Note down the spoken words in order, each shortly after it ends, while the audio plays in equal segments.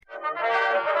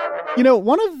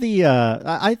One of the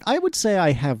I would say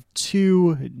I have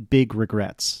two big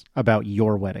regrets about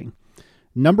your wedding.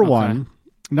 Number one,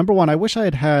 I wish I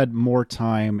had had more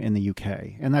time in the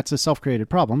UK, and that's a self-created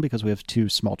problem because we have two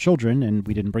small children and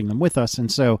we didn't bring them with us,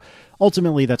 and so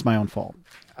ultimately that's my own fault.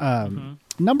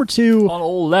 Number two, on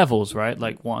all levels, right?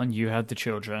 Like, one, you had the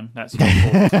children. That's your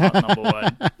fault. Number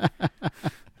one.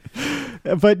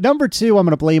 But number two, I'm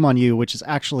going to blame on you, which is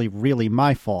actually really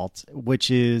my fault, which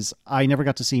is I never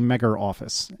got to see Megger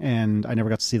Office, and I never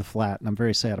got to see the flat, and I'm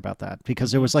very sad about that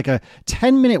because there was like a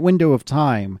 10-minute window of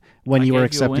time when you were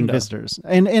accepting visitors.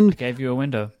 And I gave you a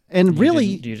window. And really...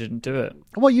 You didn't do it.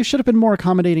 Well, you should have been more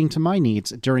accommodating to my needs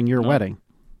during your wedding.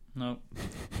 No.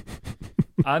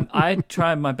 I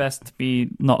try my best to be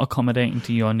not accommodating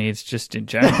to your needs just in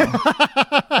general.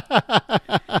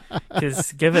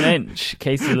 Because give an inch,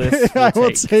 Casey List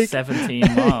will take 17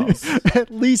 miles. At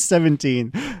least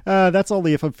 17. That's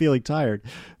only if I'm feeling tired.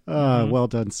 Well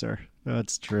done, sir.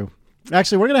 That's true.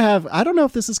 Actually, we're going to have... I don't know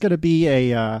if this is going to be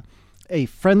a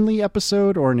friendly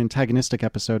episode or an antagonistic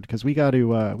episode because we got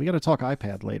to talk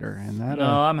iPad later. And that. No,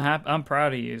 I'm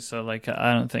proud of you. So I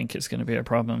don't think it's going to be a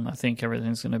problem. I think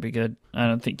everything's going to be good. I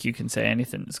don't think you can say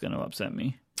anything that's going to upset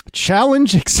me.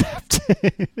 Challenge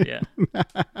accepted. Yeah.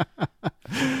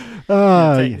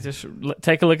 Just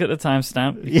take a look at the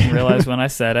timestamp. You can realize when I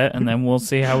said it, and then we'll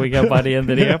see how we go by the end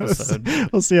of the episode.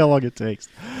 We'll see how long it takes.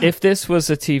 If this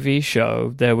was a TV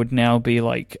show, there would now be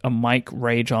like a mic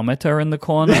rageometer in the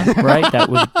corner, right? That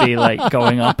would be like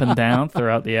going up and down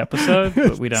throughout the episode,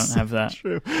 but we don't have that.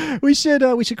 True. We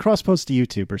should cross post to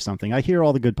YouTube or something. I hear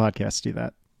all the good podcasts do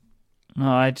that. No,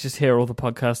 I just hear all the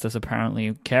podcasters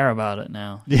apparently care about it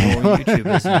now. All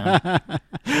YouTubers now.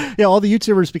 Yeah, all the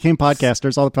YouTubers became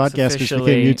podcasters. All the podcasters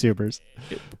became YouTubers.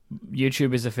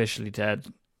 YouTube is officially dead.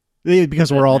 Because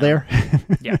we're all there?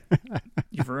 Yeah.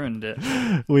 You've ruined it.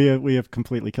 We have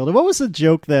completely killed it. What was the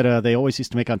joke that they always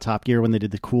used to make on Top Gear when they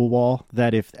did the cool wall?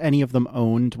 That if any of them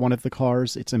owned one of the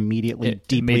cars, it's immediately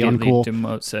deeply uncool.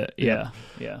 Demotes it. Yeah.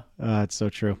 It's so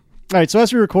true. All right, so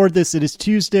as we record this, it is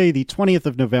Tuesday, the 20th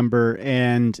of November,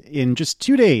 and in just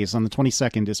 2 days, on the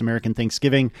 22nd, is American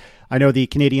Thanksgiving. I know the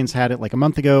Canadians had it like a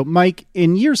month ago. Mike,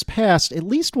 in years past, at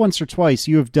least once or twice,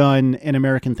 you have done an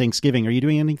American Thanksgiving. Are you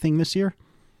doing anything this year?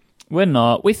 We're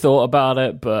not. We thought about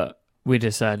it, but we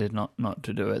decided not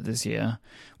to do it this year.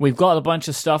 We've got a bunch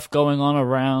of stuff going on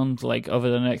around like over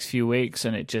the next few weeks,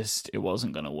 and it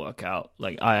wasn't going to work out.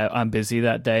 Like I'm busy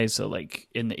that day, so like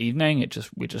in the evening,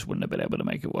 we just wouldn't have been able to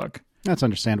make it work. That's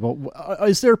understandable.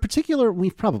 Is there a particular...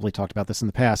 We've probably talked about this in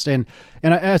the past, and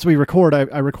as we record,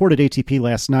 I recorded ATP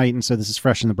last night, and so this is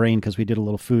fresh in the brain because we did a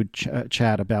little food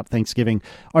chat about Thanksgiving.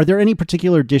 Are there any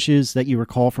particular dishes that you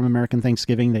recall from American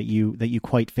Thanksgiving that you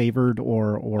quite favored,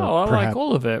 or I like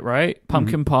all of it, right?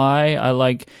 Pumpkin pie. I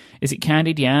like... Is it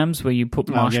candied yams where you put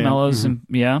marshmallows and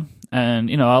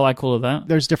And, I like all of that.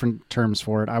 There's different terms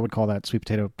for it. I would call that sweet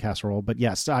potato casserole. But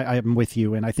yes, I am with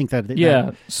you. And I think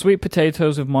that... sweet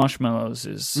potatoes with marshmallows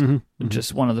is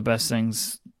just one of the best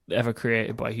things ever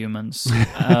created by humans.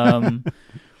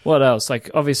 What else?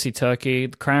 Like, obviously, turkey,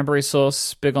 cranberry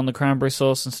sauce, big on the cranberry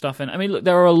sauce and stuff. And I mean, look,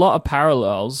 there are a lot of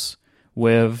parallels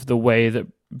with the way that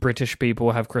British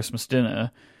people have Christmas dinner,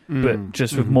 but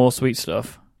just with more sweet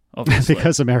stuff, obviously.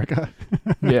 Because America.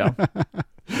 Yeah.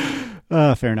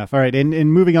 Fair enough. All right.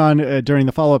 And moving on during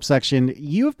the follow-up section,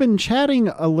 you've been chatting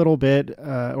a little bit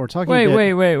or talking a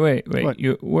bit...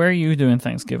 Wait. Where are you doing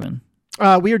Thanksgiving?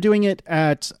 We are doing it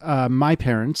at my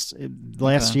parents'.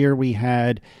 Last year we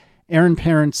had Aaron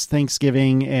parents'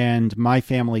 Thanksgiving and my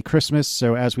family Christmas.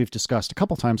 So as we've discussed a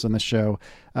couple times on this show,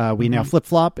 we now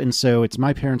flip-flop. And so it's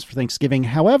my parents for Thanksgiving.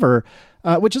 However,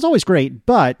 which is always great,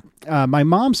 but my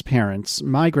mom's parents,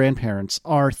 my grandparents,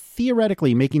 are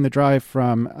theoretically making the drive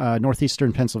from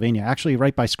northeastern Pennsylvania, actually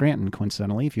right by Scranton,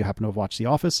 coincidentally, if you happen to have watched The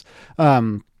Office.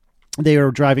 They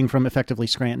are driving from effectively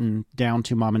Scranton down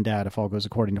to mom and dad if all goes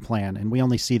according to plan. And we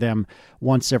only see them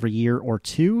once every year or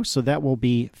two. So that will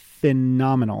be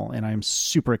phenomenal. And I'm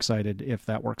super excited if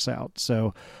that works out.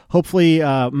 So hopefully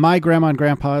my grandma and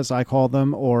grandpa, as I call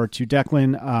them, or to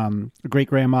Declan, great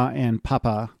grandma and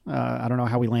papa. I don't know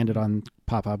how we landed on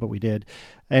papa, but we did.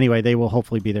 Anyway, they will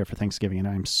hopefully be there for Thanksgiving. And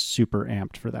I'm super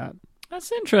amped for that.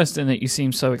 That's interesting that you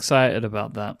seem so excited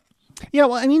about that. Yeah,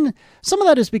 well, I mean, some of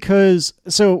that is because...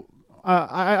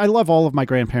 I love all of my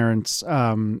grandparents.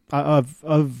 Of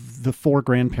the four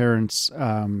grandparents,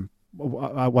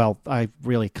 well, I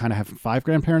really kind of have five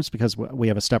grandparents because we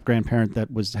have a step grandparent that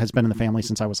has been in the family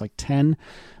since I was like 10.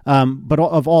 But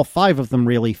of all five of them,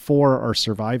 really, four are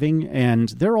surviving, and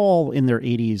they're all in their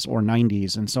 80s or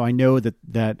 90s. And so I know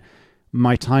that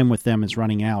my time with them is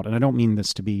running out. And I don't mean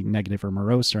this to be negative or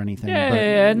morose or anything.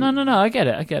 Yeah. No. I get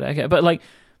it. But like,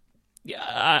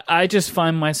 I just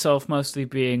find myself mostly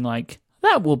being like,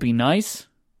 that will be nice.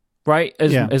 Right,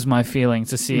 as my feeling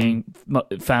to seeing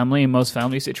family in most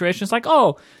family situations, like,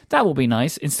 oh, that will be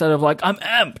nice. Instead of like, I'm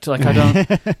amped. Like I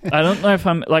don't know if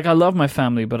I'm like, I love my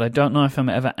family, but I don't know if I'm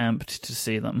ever amped to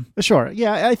see them. Sure,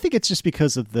 yeah, I think it's just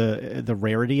because of the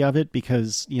rarity of it.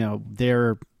 Because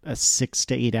they're a 6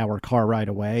 to 8 hour car ride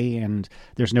away, and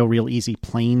there's no real easy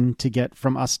plane to get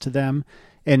from us to them.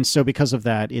 And so because of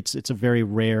that, it's a very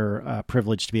rare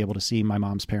privilege to be able to see my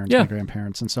mom's parents, my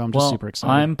grandparents. And so I'm just super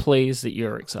excited. I'm pleased that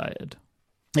you're excited.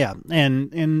 Yeah,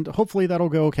 and hopefully that'll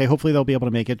go okay. Hopefully they'll be able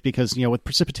to make it because, with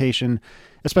precipitation,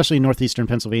 especially in northeastern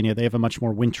Pennsylvania, they have a much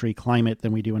more wintry climate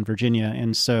than we do in Virginia.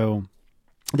 And so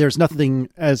there's nothing,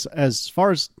 as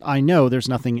far as I know, there's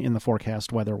nothing in the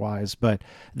forecast weather-wise, but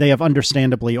they have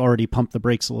understandably already pumped the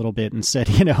brakes a little bit and said,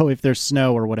 if there's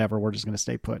snow or whatever, we're just going to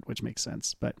stay put, which makes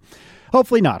sense. But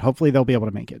hopefully not. Hopefully they'll be able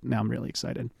to make it. Now I'm really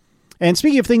excited. And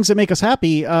speaking of things that make us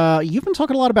happy, you've been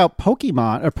talking a lot about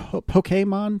Pokemon.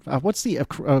 Pokemon? What's the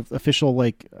official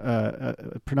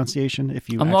pronunciation?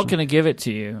 I'm not going to give it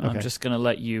to you. Okay. I'm just going to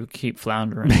let you keep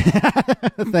floundering.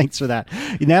 Thanks for that.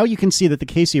 Now you can see that the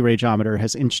Casey Rageometer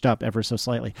has inched up ever so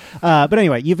slightly. But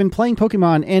anyway, you've been playing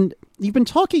Pokemon, and you've been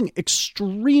talking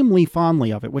extremely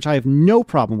fondly of it, which I have no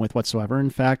problem with whatsoever. In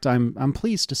fact, I'm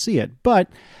pleased to see it. But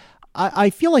I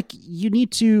feel like you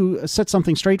need to set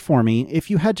something straight for me. If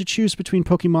you had to choose between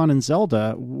Pokemon and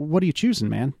Zelda, what are you choosing,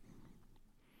 man?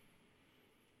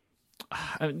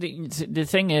 The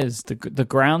thing is, the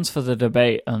grounds for the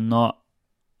debate are not...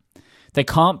 They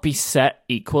can't be set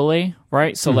equally,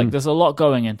 right? So, there's a lot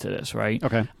going into this, right?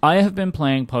 Okay. I have been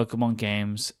playing Pokemon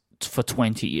games for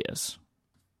 20 years,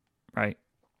 right?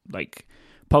 Like...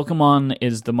 Pokemon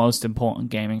is the most important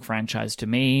gaming franchise to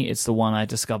me. It's the one I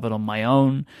discovered on my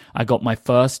own. I got my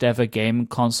first ever game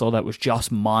console that was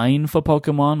just mine for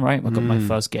Pokemon, right? I got my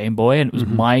first Game Boy, and it was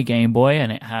my Game Boy,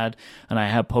 and I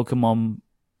had Pokemon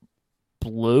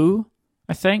Blue,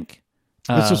 I think.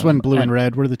 This was when Blue and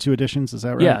Red were the two editions, is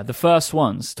that right? Yeah, the first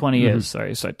ones, 20 years,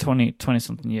 sorry. So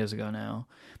 20-something years ago now.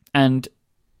 And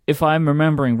if I'm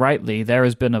remembering rightly, there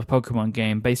has been a Pokemon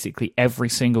game basically every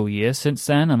single year since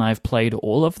then, and I've played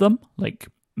all of them, like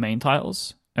main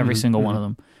titles, every single one of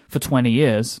them, for 20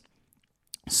 years.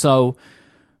 So,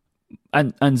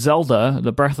 and Zelda,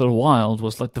 the Breath of the Wild,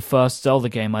 was like the first Zelda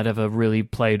game I'd ever really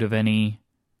played with any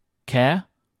care.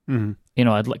 I'd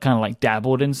kind of like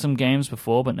dabbled in some games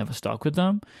before, but never stuck with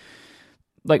them.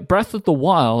 Like Breath of the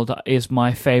Wild is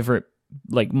my favorite,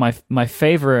 like my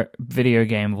favorite video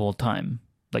game of all time.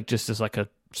 Like just as like a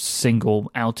single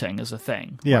outing as a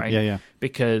thing, right? Yeah.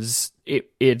 Because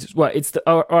it's the,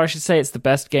 or I should say, it's the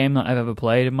best game that I've ever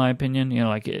played, in my opinion.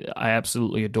 I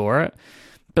absolutely adore it.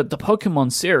 But the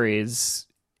Pokemon series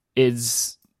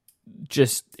is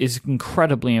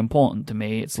incredibly important to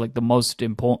me. It's like the most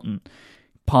important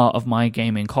part of my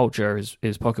gaming culture is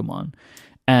Pokemon.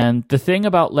 And the thing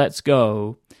about Let's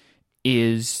Go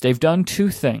is they've done two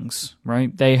things,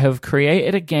 right? They have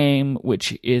created a game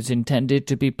which is intended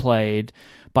to be played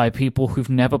by people who've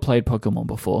never played Pokemon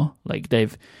before. Like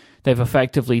they've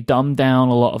effectively dumbed down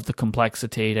a lot of the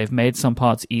complexity. They've made some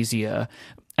parts easier,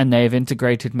 and they've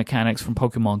integrated mechanics from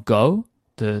Pokemon Go,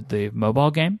 the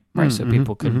mobile game, right? So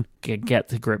people can get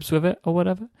to grips with it or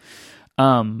whatever.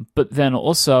 But then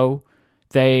also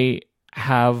they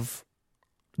have...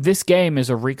 This game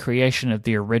is a recreation of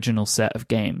the original set of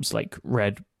games, like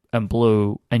Red and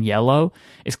Blue and Yellow.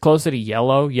 It's closer to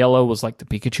Yellow. Yellow was like the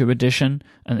Pikachu edition,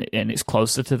 and it's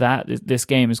closer to that. This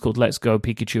game is called Let's Go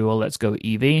Pikachu or Let's Go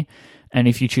Eevee, and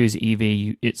if you choose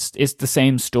Eevee, it's the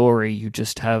same story. You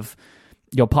just have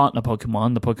your partner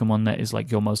Pokemon, the Pokemon that is like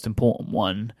your most important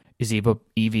one, is either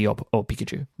Eevee or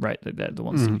Pikachu, right? They're the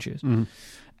ones that you choose.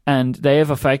 And they have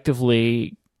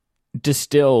effectively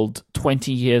distilled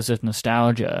 20 years of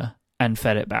nostalgia and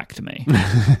fed it back to me.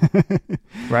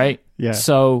 Right? Yeah.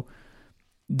 So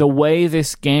the way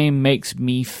this game makes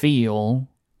me feel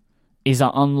is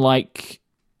unlike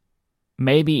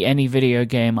maybe any video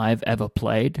game I've ever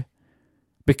played,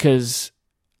 because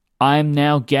I'm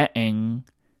now getting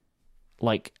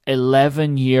like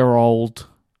 11-year-old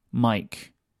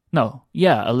Mike.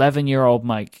 11-year-old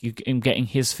Mike. I'm getting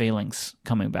his feelings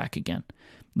coming back again.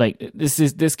 Like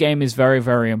this game is very,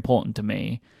 very important to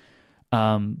me,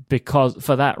 because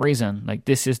for that reason, like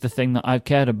this is the thing that I've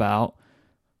cared about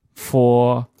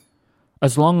for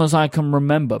as long as I can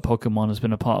remember. Pokemon has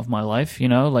been a part of my life,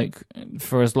 like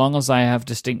for as long as I have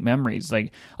distinct memories.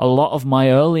 Like a lot of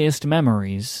my earliest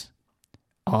memories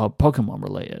are Pokemon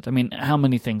related. I mean, how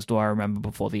many things do I remember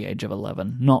before the age of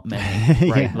 11? Not many,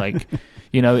 right? Yeah. Like,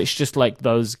 it's just like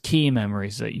those key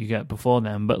memories that you get before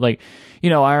them. But like,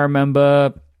 I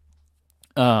remember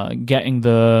getting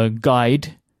the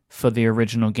guide for the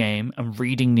original game and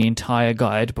reading the entire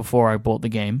guide before I bought the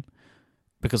game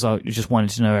because I just wanted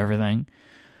to know everything.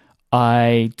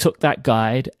 I took that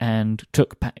guide and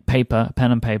took pen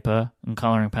and paper and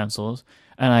coloring pencils,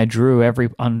 and I drew every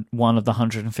one of the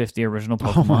 150 original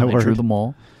Pokemon. I drew them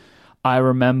all. I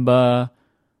remember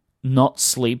not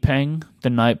sleeping the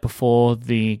night before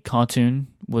the cartoon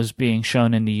was being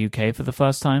shown in the UK for the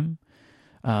first time.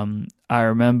 I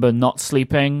remember not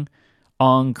sleeping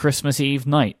on Christmas Eve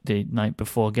night, the night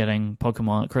before getting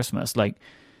Pokemon at Christmas. Like,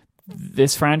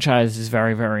 this franchise is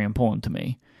very, very important to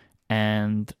me.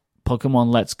 And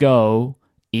Pokemon Let's Go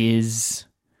is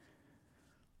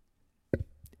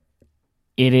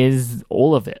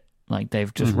all of it. Like,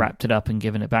 they've just wrapped it up and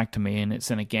given it back to me, and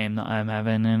it's in a game that I'm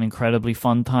having an incredibly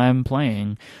fun time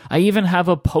playing. I even have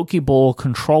a Pokeball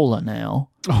controller now,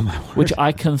 oh my word, which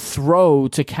I can throw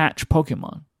to catch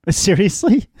Pokemon.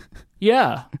 Seriously?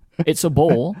 Yeah. It's a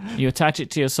ball. You attach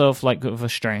it to yourself like with a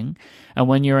string, and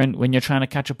when you're trying to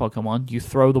catch a Pokemon, you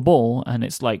throw the ball, and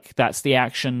it's like that's the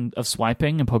action of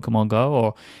swiping in Pokemon Go.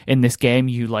 Or in this game,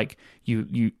 you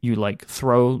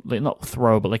throw, like, not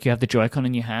throw, but like you have the Joy-Con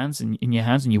in your hands, and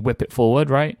you whip it forward,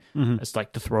 right? It's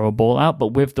like to throw a ball out,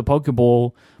 but with the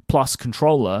Pokeball plus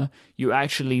controller, you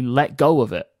actually let go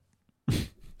of it,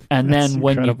 and then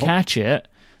when you catch it,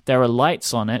 there are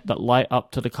lights on it that light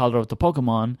up to the color of the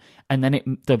Pokemon, and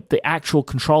then the actual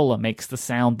controller makes the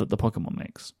sound that the Pokemon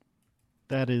makes.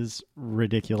 That is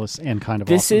ridiculous and kind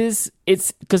of awesome.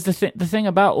 It's because the thing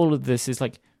about all of this is,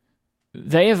 like,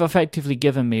 they have effectively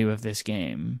given me with this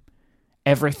game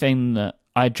everything that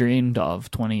I dreamed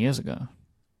of 20 years ago.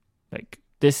 Like,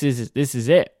 this is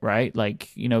it, right?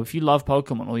 Like, if you love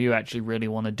Pokemon, all you actually really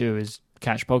want to do is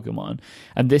catch Pokemon,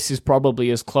 and this is probably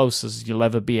as close as you'll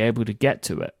ever be able to get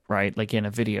to it, right? Like, in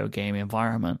a video game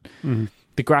environment.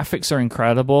 The graphics are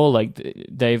incredible. Like,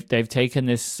 they've taken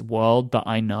this world that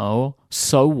I know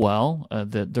so well,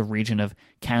 the region of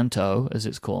Kanto, as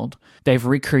it's called. They've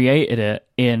recreated it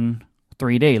in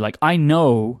 3D. Like, I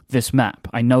know this map.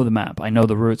 I know the map. I know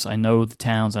the routes. I know the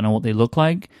towns. I know what they look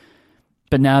like.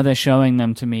 But now they're showing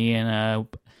them to me in a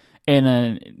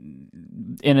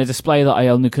display that I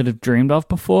only could have dreamed of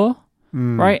before,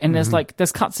 right? And there's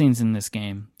cutscenes in this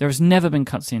game. There's never been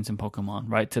cutscenes in Pokemon,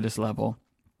 right, to this level.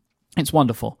 It's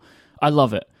wonderful. I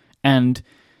love it. And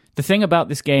the thing about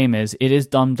this game is it is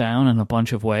dumbed down in a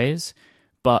bunch of ways,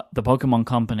 but the Pokemon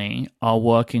Company are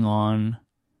working on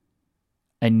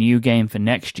a new game for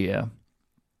next year,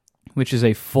 which is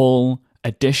a full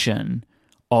edition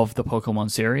of the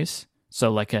Pokemon series. So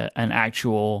like an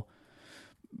actual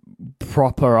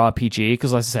proper RPG,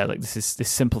 because like I said, like this is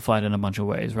simplified in a bunch of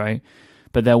ways, right?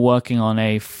 But they're working on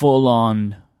a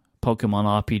full-on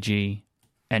Pokemon RPG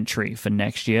entry for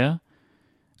next year.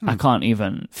 I can't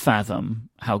even fathom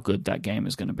how good that game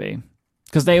is going to be,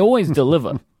 because they always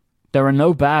deliver. There are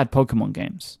no bad Pokemon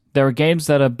games. There are games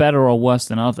that are better or worse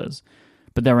than others,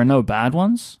 but there are no bad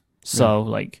ones. So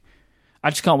like,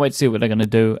 I just can't wait to see what they're going to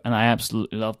do, and I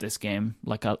absolutely love this game.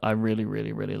 Like, I really,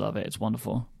 really, really love it. It's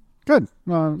wonderful. Good.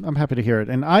 Well, I'm happy to hear it.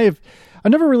 And I've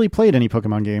never really played any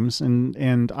Pokemon games,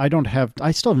 and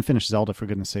I still haven't finished Zelda, for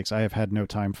goodness sakes. I have had no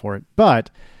time for it.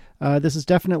 But this is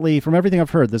definitely, from everything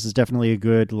I've heard, this is definitely a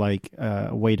good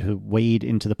way to wade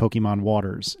into the Pokemon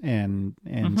waters, and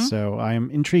so I am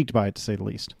intrigued by it, to say the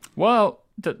least. Well,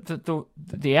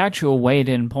 the actual wade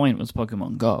in point was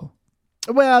Pokemon Go.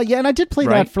 Well, yeah, and I did play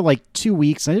that for like 2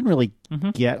 weeks. I didn't really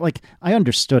get, I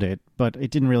understood it, but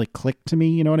it didn't really click to me,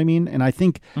 you know what I mean? And I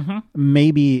think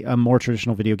maybe a more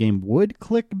traditional video game would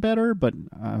click better, but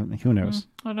who knows?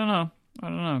 I don't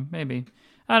know. Maybe.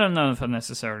 I don't know if I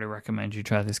necessarily recommend you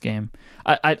try this game.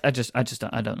 I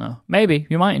don't know. Maybe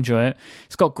you might enjoy it.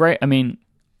 It's got great. I mean,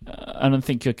 I don't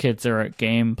think your kids are at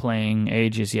game playing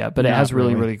ages yet, but it has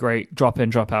really, really great drop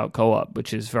in, drop out co-op,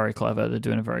 which is very clever. They're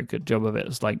doing a very good job of it.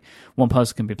 It's like one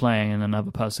person can be playing and another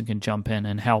person can jump in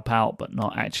and help out, but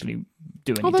not actually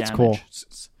do any damage. Cool.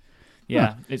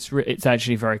 It's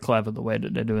actually very clever the way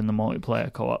that they're doing the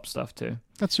multiplayer co-op stuff too.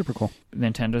 That's super cool.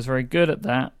 Nintendo's very good at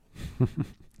that.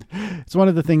 It's one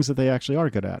of the things that they actually are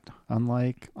good at,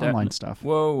 unlike online stuff.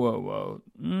 Whoa.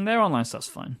 Their online stuff's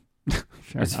fine.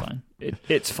 It's fine.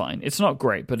 It's fine. It's not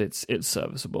great, but it's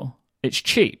serviceable. It's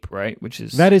cheap, right?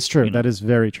 That is true. That is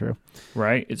very true.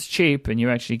 Right? It's cheap, and you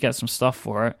actually get some stuff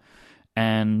for it,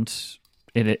 and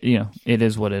it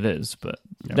is what it is. But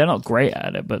they're not great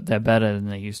at it, but they're better than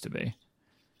they used to be.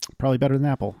 Probably better than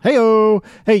Apple. Hey-oh!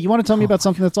 Hey, you want to tell me about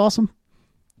something that's awesome?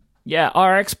 Yeah,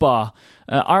 RX Bar.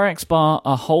 RX Bar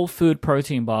are whole food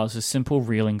protein bars with simple,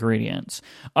 real ingredients.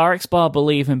 RX Bar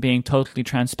believe in being totally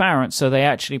transparent, so they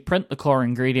actually print the core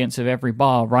ingredients of every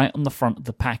bar right on the front of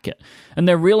the packet. And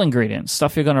they're real ingredients,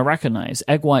 stuff you're going to recognize.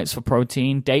 Egg whites for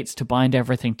protein, dates to bind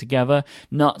everything together,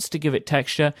 nuts to give it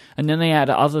texture, and then they add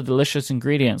other delicious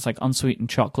ingredients like unsweetened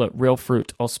chocolate, real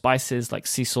fruit, or spices like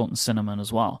sea salt and cinnamon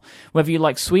as well. Whether you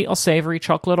like sweet or savory,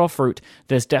 chocolate or fruit,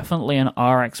 there's definitely an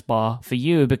RX Bar for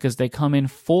you because they come in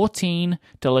 14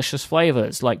 delicious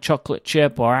flavors like chocolate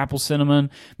chip or apple cinnamon,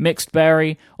 mixed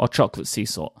berry, or chocolate sea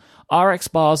salt. RX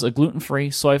bars are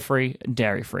gluten-free, soy-free, and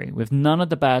dairy-free, with none of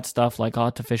the bad stuff like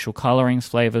artificial colorings,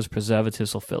 flavors,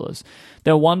 preservatives, or fillers.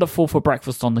 They're wonderful for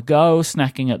breakfast on the go,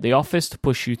 snacking at the office to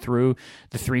push you through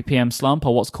the 3 p.m. slump,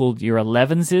 or what's called your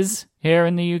 11s here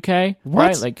in the UK,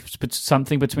 right? Like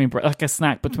something between, like a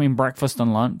snack between breakfast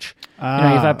and lunch. You've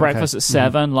had breakfast at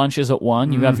 7, lunch is at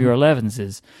 1, you have your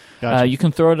 11s. Gotcha. You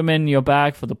can throw them in your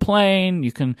bag for the plane,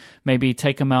 you can maybe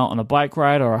take them out on a bike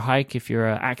ride or a hike if you're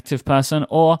an active person,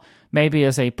 or maybe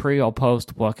as a pre or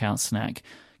post workout snack.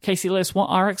 Casey Liss,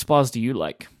 what RX bars do you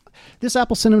like? This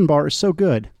apple cinnamon bar is so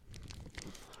good.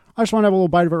 I just want to have a little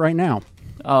bite of it right now.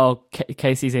 Oh,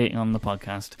 Casey's eating on the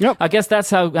podcast. Yep. I guess that's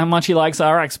how much he likes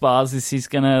RX bars, is he's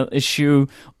going to issue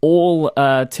all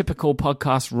typical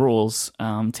podcast rules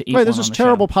to eat. Right, this is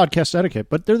terrible podcast etiquette,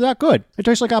 but they're that good. It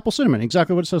tastes like apple cinnamon,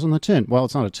 exactly what it says on the tin. Well,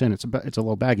 it's not a tin, it's a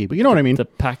little baggy, but you know what I mean. The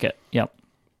packet, yep.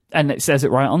 And it says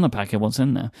it right on the packet what's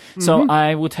in there. So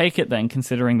I will take it then,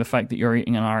 considering the fact that you're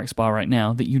eating an RX bar right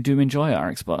now, that you do enjoy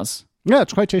RX bars. Yeah,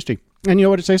 it's quite tasty. And you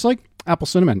know what it tastes like? Apple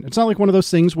cinnamon. It's not like one of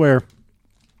those things where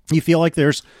you feel like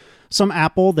there's some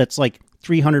apple that's like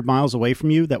 300 miles away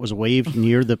from you that was waved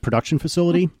near the production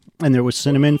facility, and there was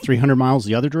cinnamon 300 miles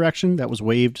the other direction that was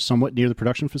waved somewhat near the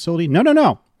production facility.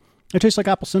 No. It tastes like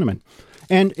apple cinnamon.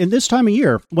 And in this time of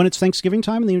year, when it's Thanksgiving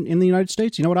time in the United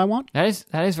States, you know what I want? That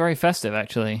is very festive,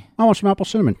 actually. I want some apple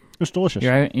cinnamon. It's delicious.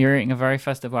 You're eating a very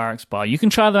festive RX bar. You can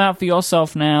try them out for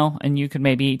yourself now, and you can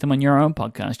maybe eat them on your own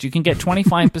podcast. You can get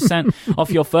 25%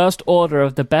 off your first order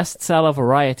of the bestseller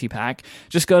variety pack.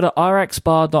 Just go to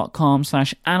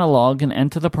rxbar.com/analog and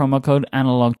enter the promo code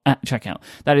analog at checkout.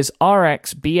 That is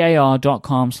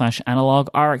rxbar.com/analog,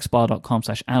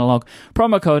 rxbar.com/analog.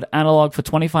 Promo code analog for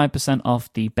 25%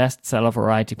 off the bestseller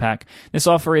variety pack. This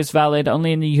offer is valid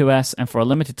only in the US and for a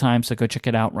limited time, so go check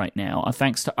it out right now. Our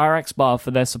thanks to RX Bar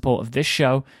for their support of this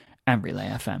show and Relay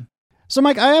FM. So,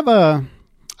 Mike, I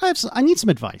need some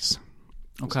advice.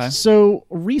 Okay. So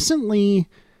recently,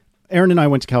 Aaron and I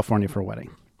went to California for a wedding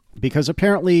because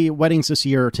apparently weddings this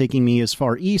year are taking me as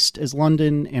far east as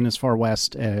London and as far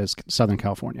west as Southern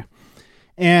California.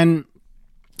 And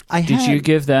Did you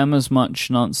give them as much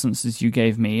nonsense as you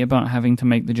gave me about having to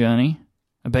make the journey?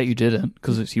 I bet you didn't,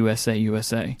 because it's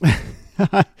USA.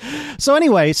 So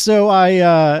anyway,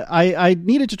 I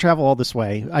needed to travel all this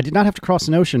way. I did not have to cross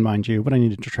an ocean, mind you, but I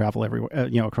needed to travel everywhere,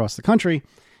 across the country.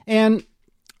 And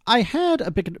I had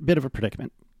a bit of a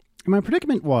predicament. And my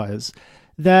predicament was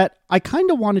that I kind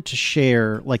of wanted to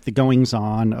share like the goings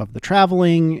on of the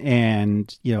traveling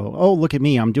and, oh, look at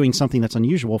me, I'm doing something that's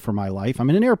unusual for my life.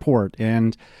 I'm in an airport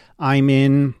and I'm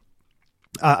in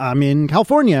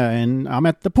California and I'm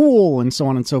at the pool and so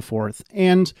on and so forth.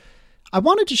 And I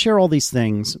wanted to share all these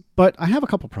things, but I have a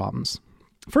couple problems.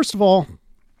 First of all,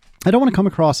 I don't want to come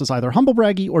across as either humble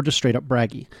braggy or just straight up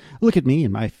braggy. Look at me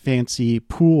in my fancy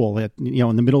pool in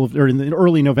the middle of, or in the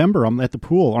early November, I'm at the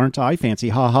pool. Aren't I fancy?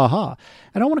 Ha ha ha.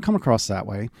 I don't want to come across that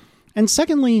way. And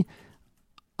secondly,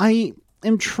 I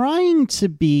am trying to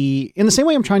be, in the same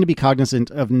way I'm trying to be cognizant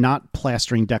of not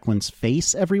plastering Declan's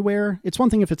face everywhere. It's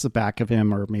one thing if it's the back of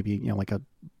him or maybe, like a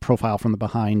profile from the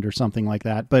behind or something like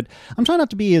that. But I'm trying not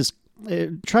to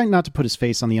put his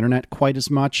face on the internet quite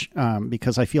as much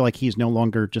because I feel like he's no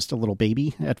longer just a little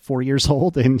baby at 4 years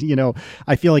old. And,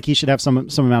 I feel like he should have some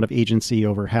amount of agency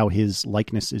over how his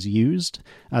likeness is used.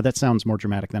 That sounds more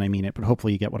dramatic than I mean it, but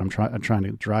hopefully you get what I'm trying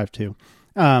to drive to.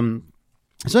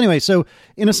 So anyway, so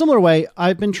in a similar way,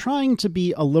 I've been trying to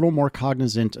be a little more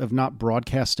cognizant of not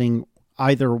broadcasting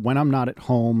either when I'm not at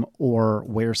home or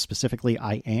where specifically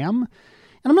I am.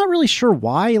 And I'm not really sure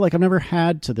why. Like, I've never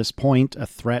had to this point a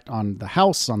threat on the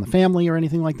house, on the family, or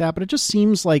anything like that. But it just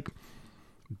seems like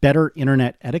better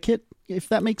internet etiquette, if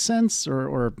that makes sense.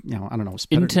 Or I don't know.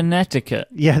 Internet etiquette.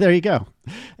 Yeah, there you go.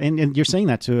 And you're saying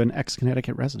that to an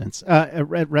ex-Connecticut resident.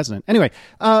 Anyway,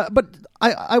 but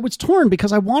I was torn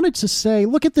because I wanted to say,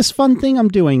 look at this fun thing I'm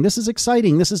doing. This is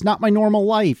exciting. This is not my normal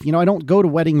life. I don't go to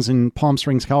weddings in Palm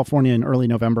Springs, California in early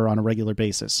November on a regular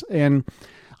basis. And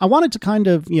I wanted to kind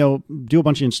of, do a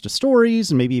bunch of Insta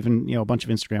stories and maybe even, a bunch of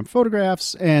Instagram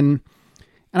photographs. And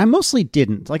I mostly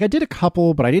didn't. Like, I did a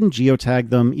couple, but I didn't geotag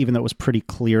them, even though it was pretty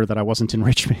clear that I wasn't in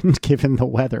Richmond given the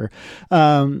weather.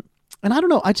 And I don't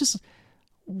know.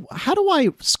 How do I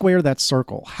square that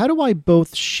circle? How do I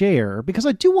both share? Because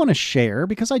I do want to share,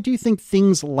 because I do think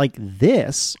things like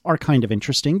this are kind of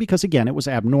interesting, because again, it was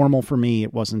abnormal for me.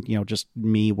 It wasn't, just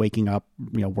me waking up,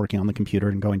 working on the computer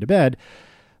and going to bed.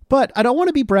 But I don't want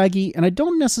to be braggy, and I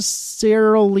don't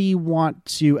necessarily want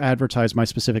to advertise my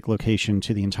specific location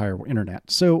to the entire internet.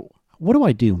 So what do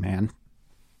I do, man?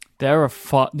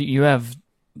 You have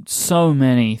so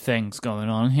many things going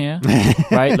on here,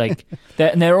 right? Like,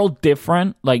 they're all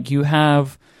different. Like, you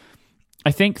have,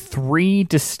 I think, 3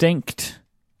 distinct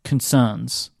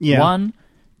concerns. Yeah. 1,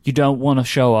 you don't want to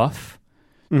show off.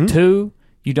 2,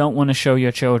 you don't want to show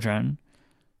your children.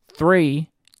 3,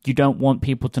 you don't want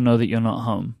people to know that you're not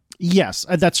home. Yes,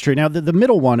 that's true. Now, the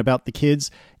middle one about the kids,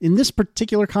 in this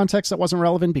particular context, that wasn't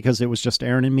relevant because it was just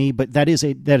Aaron and me, but that is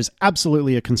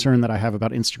absolutely a concern that I have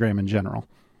about Instagram in general.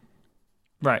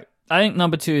 Right. I think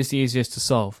number 2 is the easiest to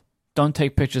solve. Don't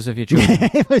take pictures of your children.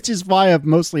 Which is why I've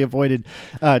mostly avoided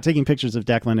taking pictures of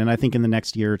Declan, and I think in the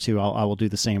next year or two, I will do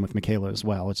the same with Michaela as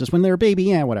well. It's just when they're a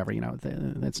baby, whatever,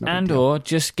 that's not. And or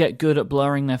just get good at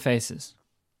blurring their faces.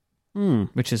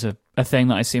 Which is a thing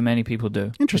that I see many people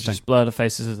do. Interesting. Just blur the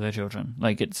faces of their children.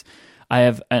 Like,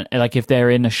 like if they're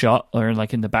in a shot or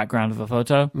like in the background of a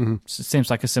photo, it seems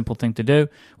like a simple thing to do.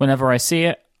 Whenever I see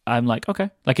it, I'm like, okay.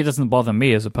 Like, it doesn't bother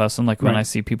me as a person, like when I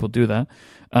see people do that.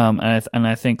 And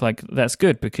I think, like, that's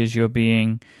good, because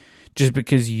just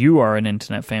because you are an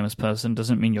internet famous person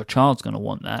doesn't mean your child's going to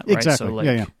want that, right? Exactly. So,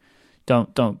 like,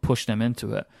 don't push them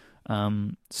into it.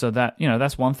 So that,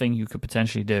 that's one thing you could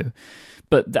potentially do.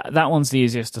 But that one's the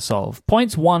easiest to solve.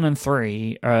 Points 1 and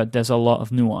 3, there's a lot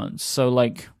of nuance. So,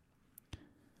 like,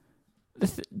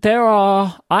 there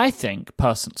are, I think,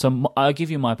 so I'll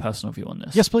give you my personal view on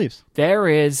this. Yes, please. There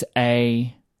is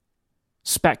a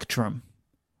spectrum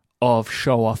of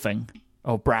show-offing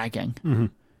or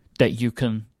bragging that you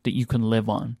can live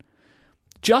on.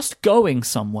 Just going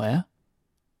somewhere,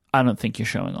 I don't think you're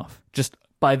showing off. Just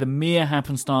by the mere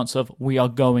happenstance of, we are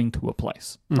going to a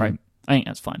place, right? I think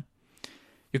that's fine.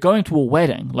 You're going to a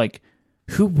wedding. Like,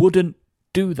 who wouldn't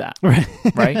do that, right?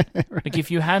 Like, if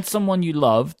you had someone you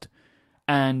loved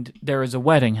and there is a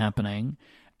wedding happening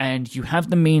and you have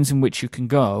the means in which you can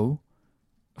go,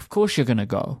 of course you're going to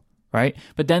go, right?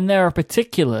 But then there are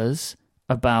particulars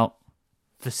about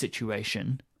the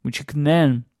situation which you can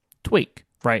then tweak,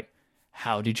 right?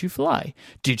 How did you fly?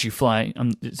 Did you fly?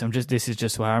 This is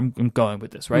just where I'm going with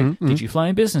this, right? Did you fly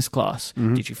in business class?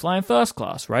 Did you fly in first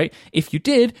class, right? If you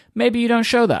did, maybe you don't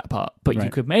show that part, but you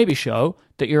could maybe show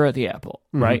that you're at the airport,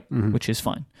 right? Which is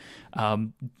fine.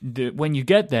 When you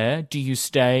get there, do you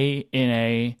stay in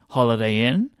a Holiday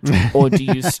Inn or do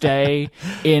you stay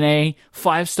in a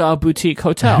 5-star boutique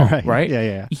hotel, right?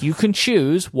 Yeah. You can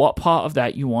choose what part of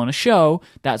that you want to show.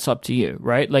 That's up to you,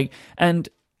 right? Like, and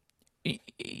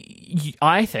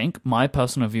I think my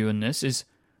personal view in this is,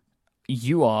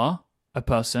 you are a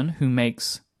person who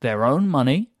makes their own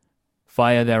money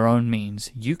via their own means.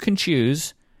 You can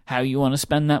choose how you want to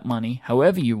spend that money,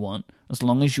 however you want, as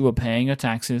long as you are paying your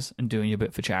taxes and doing your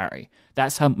bit for charity.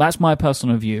 That's my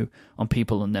personal view on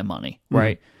people and their money,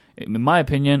 right? In my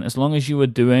opinion, as long as you are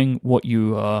doing what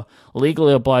you are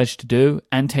legally obliged to do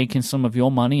and taking some of your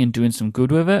money and doing some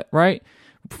good with it, right?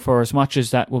 For as much as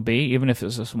that will be, even if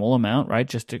it's a small amount,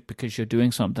 right? Because you're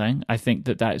doing something, I think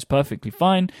that is perfectly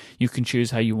fine. You can choose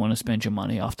how you want to spend your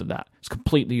money after that. It's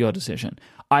completely your decision.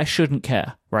 I shouldn't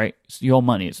care, right? It's your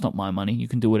money. It's not my money. You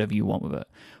can do whatever you want with it.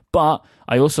 But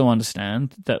I also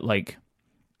understand that, like,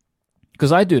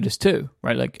 because I do this too,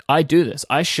 right? Like, I do this.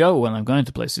 I show when I'm going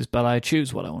to places, but I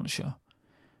choose what I want to show.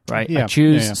 Right? Yeah, I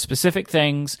choose specific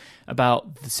things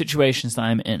about the situations that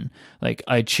I'm in. Like,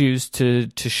 I choose to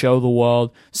show the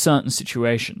world certain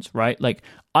situations, right? Like,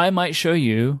 I might show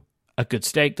you a good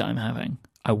steak that I'm having.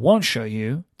 I won't show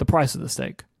you the price of the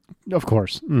steak. Of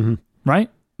course. Right?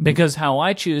 Because how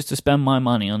I choose to spend my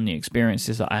money on the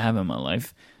experiences that I have in my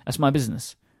life, that's my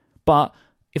business. But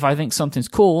if I think something's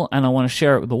cool and I want to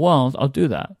share it with the world, I'll do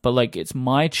that. But, like, it's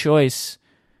my choice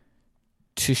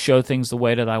to show things the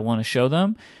way that I want to show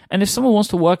them. And if someone wants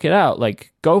to work it out,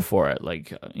 like, go for it.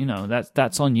 Like,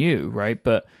 that's on you, right?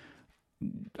 But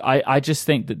I just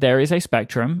think that there is a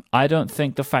spectrum. I don't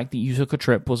think the fact that you took a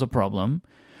trip was a problem,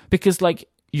 because, like,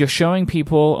 you're showing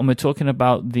people, and we're talking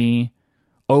about the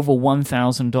over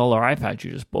 $1,000 iPad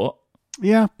you just bought.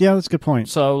 Yeah, that's a good point.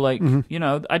 So, like,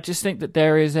 I just think that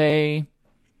there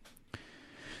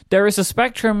there is a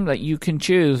spectrum that you can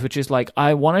choose, which is like,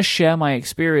 I want to share my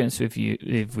experience with you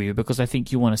because I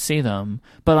think you want to see them,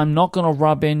 but I'm not going to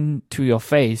rub into your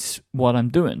face what I'm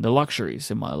doing, the luxuries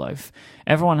in my life.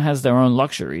 Everyone has their own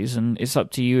luxuries, and it's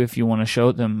up to you if you want to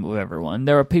show them with everyone.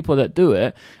 There are people that do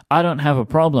it. I don't have a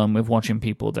problem with watching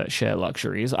people that share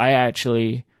luxuries. I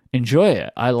actually enjoy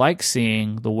it. I like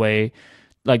seeing the way,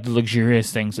 like, the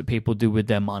luxurious things that people do with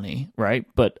their money, right?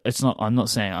 But I'm not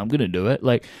saying I'm going to do it.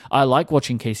 Like, I like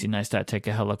watching Casey Neistat take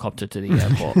a helicopter to the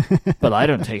airport, but I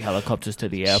don't take helicopters to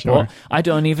the airport. Sure. I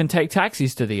don't even take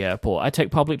taxis to the airport. I take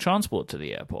public transport to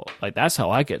the airport. Like, that's how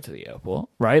I get to the airport,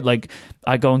 right? Like,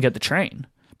 I go and get the train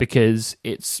because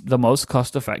it's the most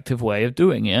cost-effective way of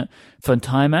doing it for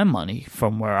time and money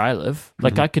from where I live.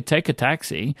 Like, I could take a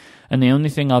taxi, and the only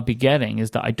thing I'll be getting is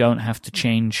that I don't have to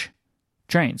change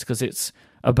trains because it's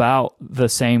about the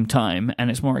same time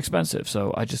and it's more expensive,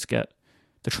 so I just get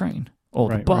the train or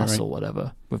the bus or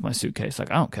whatever with my suitcase.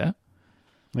 Like, I don't care.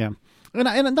 Yeah.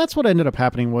 And that's what ended up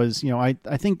happening was, I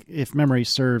think if memory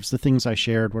serves, the things I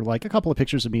shared were like a couple of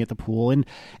pictures of me at the pool, and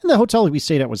the hotel we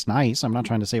stayed at was nice. I'm not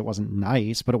trying to say it wasn't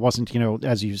nice, but it wasn't,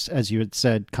 as you had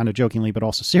said, kind of jokingly, but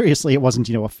also seriously, it wasn't,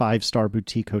 a 5-star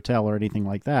boutique hotel or anything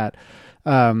like that.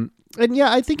 And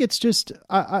yeah, I think it's just,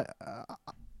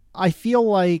 I feel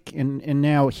like, and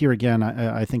now here again,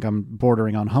 I think I'm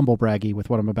bordering on humble braggy with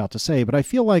what I'm about to say, but I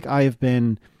feel like I've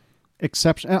been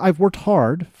I've worked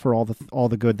hard for all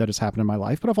the good that has happened in my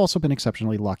life, but I've also been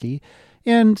exceptionally lucky,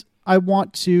 and I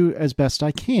want to, as best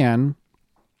I can,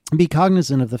 be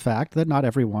cognizant of the fact that not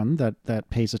everyone that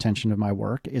pays attention to my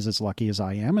work is as lucky as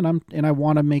I am, and I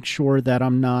want to make sure that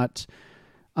I'm not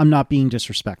being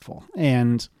disrespectful.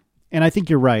 And I think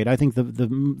you're right. I think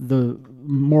the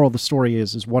moral of the story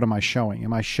is what am I showing?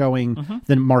 Am I showing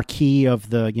the marquee of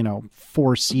the,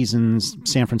 Four Seasons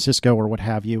San Francisco or what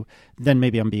have you? Then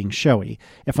maybe I'm being showy.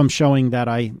 If I'm showing that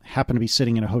I happen to be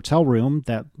sitting in a hotel room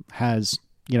that has,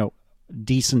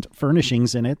 decent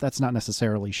furnishings in it, that's not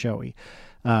necessarily showy.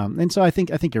 And so I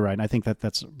think you're right. And I think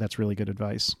that's really good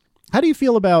advice. How do you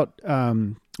feel about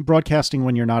broadcasting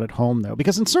when you're not at home, though?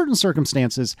 Because in certain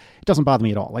circumstances, it doesn't bother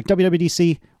me at all. Like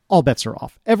WWDC, all bets are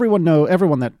off. Everyone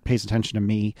that pays attention to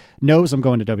me knows I'm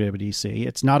going to WWDC.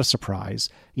 It's not a surprise.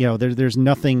 There's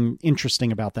nothing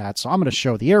interesting about that. So I'm going to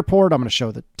show the airport. I'm going to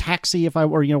show the taxi if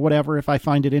I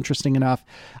find it interesting enough.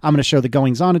 I'm going to show the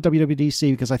goings on at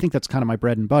WWDC because I think that's kind of my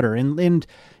bread and butter. And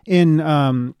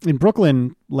in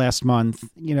Brooklyn last month,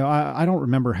 I don't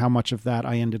remember how much of that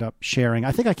I ended up sharing.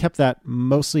 I think I kept that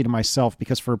mostly to myself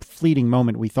because for a fleeting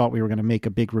moment, we thought we were going to make a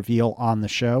big reveal on the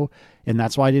show. And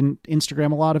that's why I didn't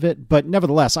Instagram a lot of it. But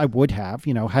nevertheless, I would have,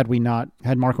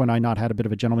 had Marco and I not had a bit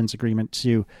of a gentleman's agreement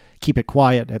to keep it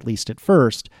quiet, at least at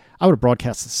first, I would have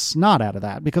broadcast the snot out of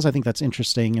that because I think that's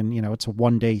interesting. And, it's a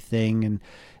one-day thing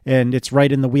and it's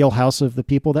right in the wheelhouse of the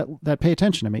people that pay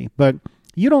attention to me. But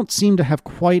you don't seem to have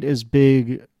quite as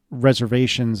big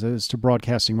reservations as to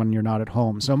broadcasting when you're not at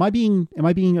home. So am I being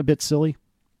a bit silly?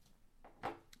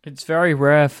 It's very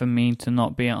rare for me to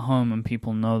not be at home and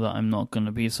people know that I'm not going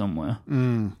to be somewhere.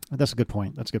 That's a good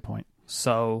point.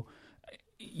 So,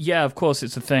 yeah, of course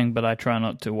it's a thing, but I try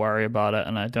not to worry about it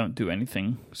and I don't do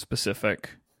anything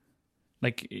specific.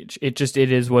 Like, it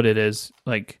is what it is.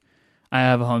 Like, I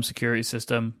have a home security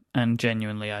system and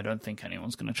genuinely I don't think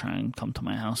anyone's going to try and come to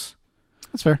my house.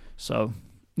 That's fair. So,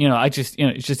 it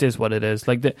just is what it is.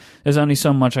 Like, there's only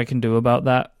so much I can do about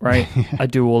that, right? I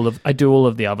do all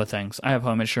of the other things. I have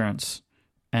home insurance,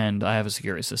 and I have a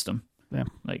security system. Yeah,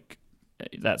 like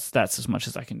that's as much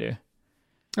as I can do.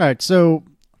 All right. So,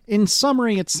 in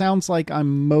summary, it sounds like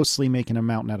I'm mostly making a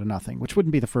mountain out of nothing, which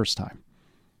wouldn't be the first time.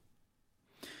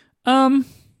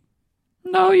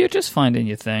 No, you're just finding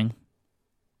your thing.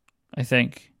 I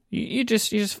think.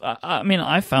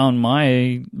 I found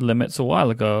my limits a while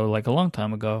ago, like a long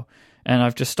time ago, and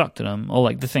I've just stuck to them. Or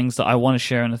like the things that I want to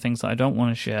share and the things that I don't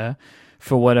want to share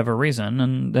for whatever reason,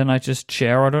 and then I just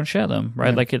share or don't share them,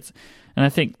 right? Yeah. And I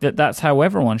think that's how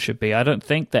everyone should be. I don't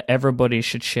think that everybody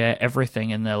should share everything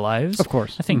in their lives. Of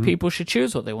course. I think people should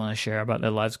choose what they want to share about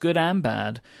their lives, good and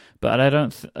bad. But I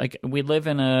don't, we live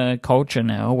in a culture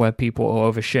now where people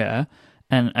overshare.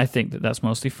 And I think that that's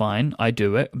mostly fine. I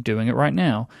do it. I'm doing it right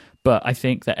now. But I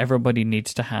think that everybody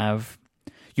needs to have...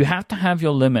 You have to have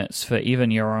your limits for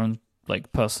even your own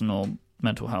personal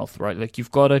mental health, right? Like,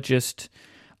 you've got to just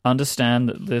understand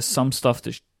that there's some stuff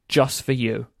that's just for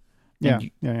you. Yeah.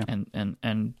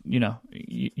 And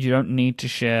you don't need to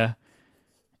share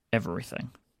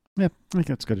everything. Yeah, I think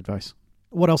that's good advice.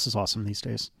 What else is awesome these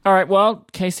days? All right, well,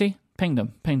 Casey,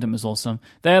 Pingdom. Pingdom is awesome.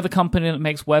 They're the company that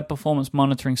makes web performance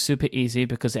monitoring super easy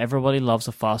because everybody loves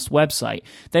a fast website.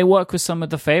 They work with some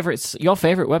of your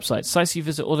favorite websites, sites you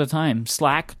visit all the time: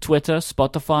 Slack, Twitter,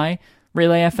 Spotify,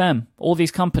 Relay FM. All these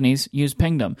companies use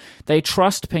Pingdom. They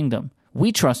trust Pingdom.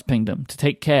 We trust Pingdom to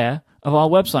take care of our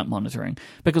website monitoring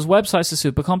because websites are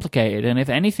super complicated, and if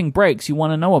anything breaks, you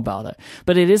want to know about it.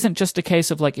 But it isn't just a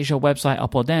case of like, is your website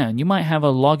up or down? You might have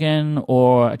a login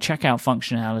or a checkout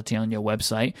functionality on your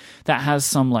website that has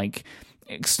some like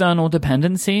external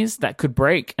dependencies that could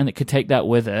break, and it could take that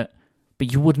with it,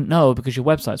 but you wouldn't know because your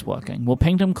website's working. Well,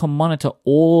 Pingdom can monitor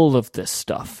all of this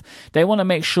stuff. They want to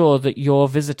make sure that your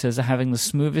visitors are having the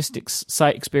smoothest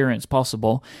site experience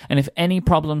possible, and if any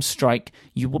problems strike,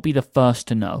 you will be the first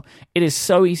to know. It is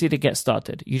so easy to get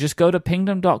started. You just go to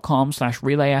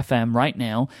pingdom.com/relayfm right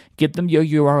now, give them your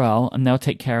URL, and they'll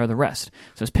take care of the rest.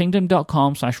 So it's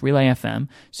pingdom.com/relayfm,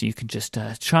 so you can just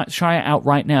try it out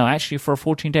right now. Actually, for a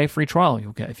 14-day free trial,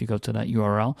 you'll get if you go to that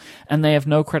URL, and they have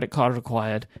no credit card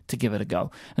required to give it a go.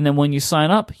 And then when you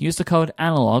sign up, use the code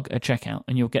ANALOG at checkout,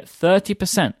 and you'll get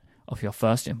 30% off your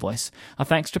first invoice. Our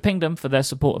thanks to Pingdom for their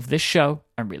support of this show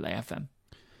and Relay FM.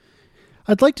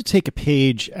 I'd like to take a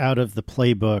page out of the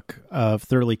playbook of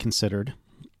Thoroughly Considered,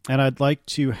 and I'd like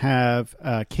to have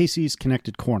Casey's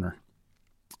Connected Corner.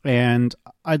 And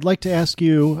I'd like to ask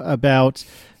you about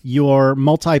your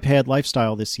multi-pad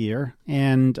lifestyle this year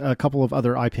and a couple of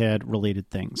other iPad-related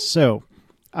things. So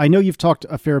I know you've talked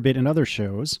a fair bit in other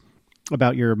shows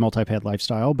about your multi-pad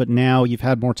lifestyle, but now you've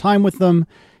had more time with them,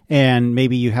 and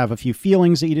maybe you have a few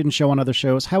feelings that you didn't show on other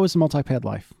shows. How is the multi-pad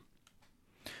life?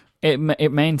 It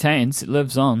maintains. It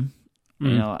lives on.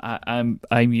 You know, I'm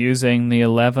using the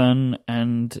 11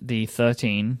 and the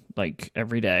 13 like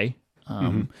every day.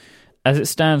 As it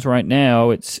stands right now,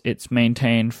 it's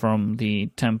maintained from the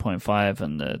 10.5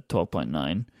 and the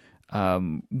 12.9,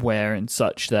 where and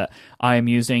such that I am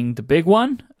using the big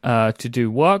one to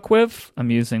do work with. I'm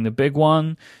using the big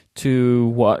one to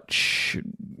watch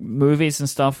movies and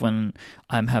stuff when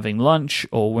I'm having lunch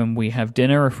or when we have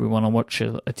dinner. If we want to watch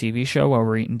a TV show while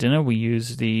we're eating dinner, we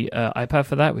use the iPad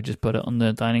for that. We just put it on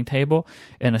the dining table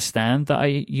in a stand that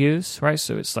I use, right?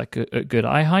 So it's like a good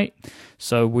eye height.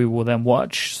 So we will then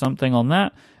watch something on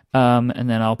that, and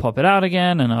then I'll pop it out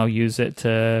again, and I'll use it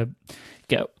to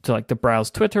get to like to browse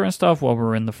Twitter and stuff while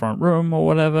we're in the front room or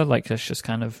whatever. Like that's just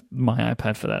kind of my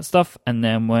iPad for that stuff. And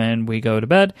then when we go to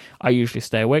bed, I usually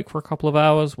stay awake for a couple of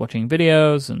hours watching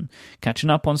videos and catching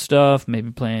up on stuff,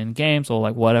 maybe playing games or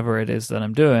like whatever it is that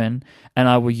I'm doing. And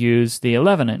I will use the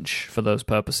 11-inch for those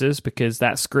purposes because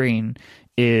that screen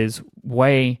is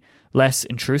way less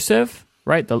intrusive,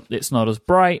 right? It's not as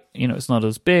bright, it's not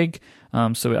as big.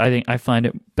 So I think I find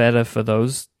it better for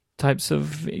those types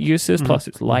of uses. Plus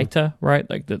it's lighter, right?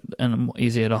 And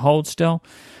easier to hold still.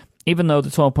 Even though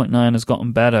the 12.9 has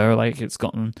gotten better, like it's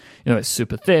gotten, it's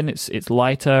super thin, it's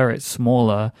lighter, it's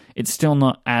smaller, it's still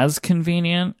not as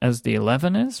convenient as the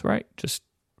 11 is, right? Just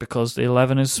because the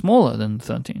 11 is smaller than the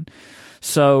 13.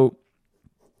 So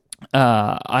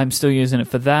I'm still using it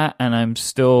for that, and I'm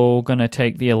still going to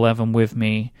take the 11 with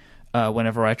me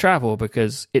whenever I travel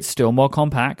because it's still more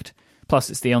compact.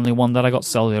 Plus, it's the only one that I got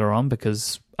cellular on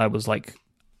because I was like,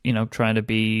 trying to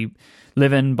be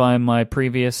living by my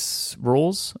previous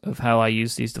rules of how I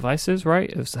use these devices,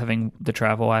 right? Of having the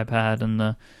travel iPad and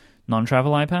the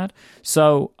non-travel iPad.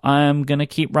 So I'm going to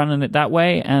keep running it that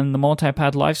way, and the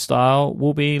multi-pad lifestyle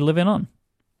will be living on.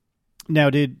 Now,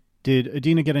 did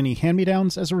Adina get any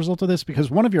hand-me-downs as a result of this? Because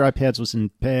one of your iPads was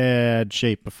in bad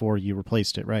shape before you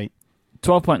replaced it, right?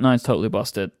 12.9 is totally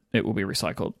busted. It will be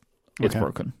recycled. It's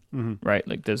broken, right?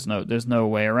 Like there's no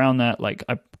way around that. Like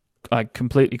I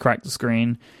completely cracked the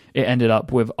screen. It ended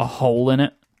up with a hole in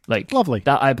it. Like lovely.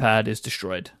 That iPad is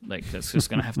destroyed. Like that's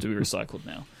just gonna have to be recycled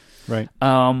now. Right.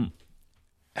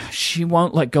 She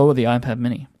won't let go of the iPad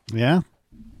Mini. Yeah.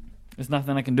 There's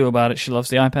nothing I can do about it. She loves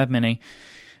the iPad Mini.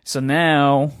 So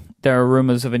now there are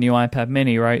rumors of a new iPad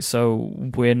Mini, right? So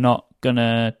we're not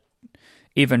gonna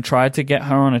even try to get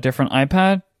her on a different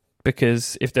iPad.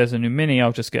 Because if there's a new Mini,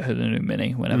 I'll just get her the new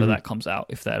Mini whenever that comes out,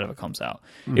 if that ever comes out.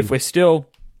 If we're still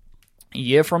a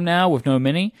year from now with no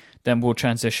Mini, then we'll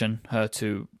transition her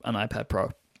to an iPad Pro.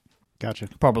 Gotcha.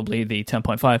 Probably the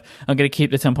 10.5. I'm going to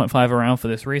keep the 10.5 around for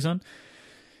this reason.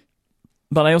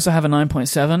 But I also have a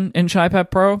 9.7-inch iPad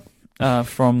Pro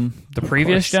from the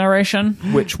previous generation,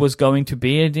 which was going to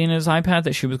be Adina's iPad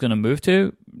that she was going to move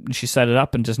to. She set it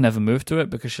up and just never moved to it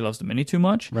because she loves the Mini too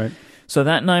much. Right. So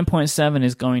that 9.7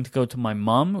 is going to go to my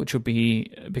mom, which will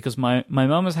be because my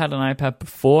mom has had an iPad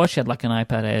before. She had like an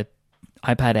iPad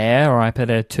Air or iPad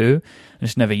Air 2, and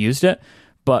just never used it.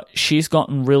 but she's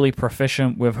gotten really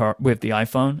proficient with the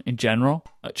iPhone in general.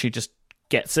 She just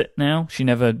gets it now. She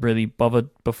never really bothered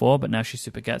before, but now she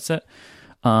super gets it.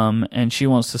 And she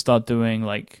wants to start doing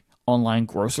like online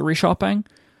grocery shopping.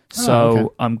 So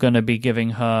okay. I'm going to be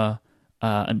giving her the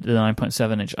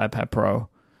 9.7-inch iPad Pro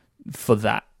for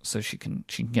that, so she can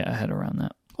get her head around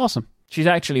that. Awesome. She's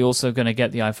actually also going to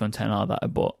get the iPhone XR that I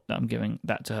bought. That I'm giving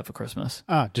that to her for Christmas.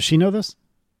 Does she know this?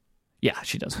 Yeah,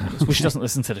 she does. Well, she doesn't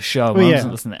listen to the show. Well, Mom yeah.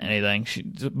 doesn't listen to anything.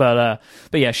 But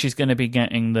yeah, she's going to be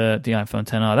getting the iPhone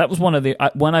XR. That was one of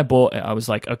when I bought it, I was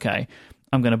like, okay,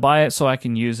 I'm going to buy it so I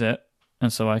can use it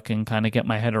and so I can kind of get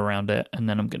my head around it, and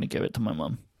then I'm going to give it to my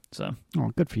mom. So,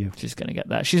 good for you. She's going to get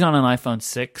that. She's on an iPhone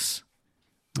 6.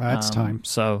 That's time.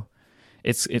 So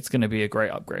it's going to be a great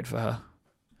upgrade for her.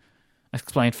 I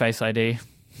explained Face ID.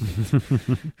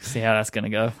 See how that's going to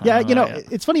go. Yeah,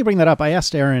 it's funny you bring that up. I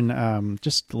asked Erin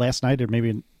just last night or maybe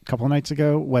a couple of nights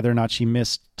ago whether or not she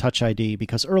missed Touch ID,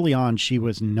 because early on she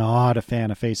was not a fan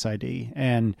of Face ID.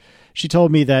 And she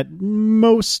told me that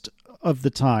most of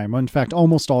the time, in fact,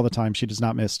 almost all the time, she does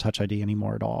not miss Touch ID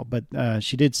anymore at all. But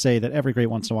she did say that every great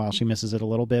once in a while she misses it a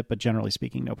little bit, but generally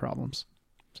speaking, no problems.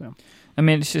 So, I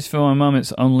mean, it's just for my mum,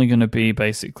 it's only going to be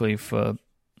basically for...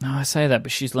 No, I say that,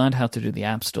 but she's learned how to do the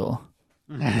App Store.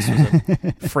 This was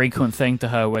a frequent thing to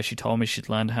her where she told me she'd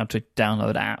learned how to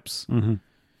download apps,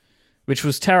 which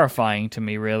was terrifying to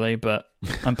me, really, but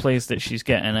I'm pleased that she's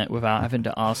getting it without having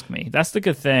to ask me. That's the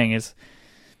good thing, is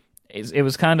it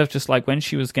was kind of just like when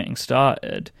she was getting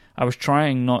started, I was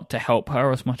trying not to help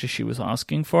her as much as she was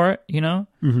asking for it,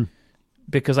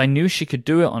 because I knew she could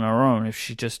do it on her own if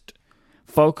she just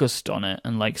focused on it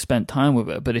and like spent time with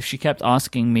it. But if she kept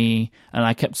asking me and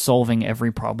I kept solving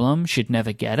every problem, she'd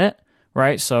never get it.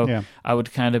 Right. So I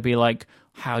would kind of be like,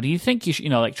 how do you think you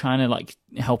should, like trying to like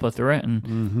help her through it.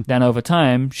 And then over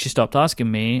time, she stopped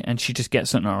asking me and she just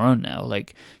gets it on her own now.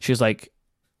 Like she was like,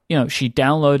 she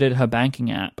downloaded her banking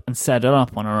app and set it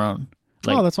up on her own.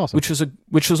 Like, that's awesome.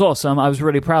 Which was awesome. I was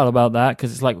really proud about that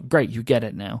because it's like, great, you get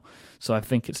it now. So I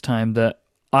think it's time that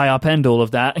I upend all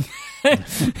of that.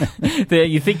 There,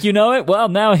 you think you know it? Well,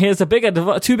 now here's two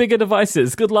bigger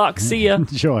devices. Good luck. See ya.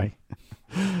 Joy.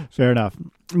 Fair enough.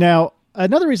 Now,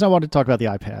 another reason I wanted to talk about the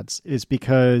iPads is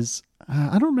because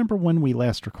I don't remember when we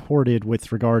last recorded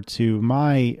with regard to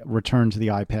my return to the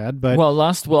iPad, but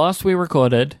last we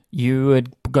recorded, you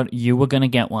were going to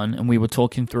get one, and we were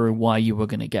talking through why you were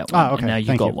going to get one, okay. And now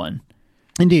you got one.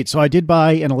 Indeed. So I did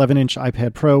buy an 11-inch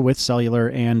iPad Pro with cellular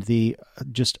and the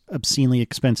just obscenely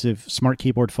expensive Smart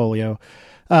Keyboard Folio.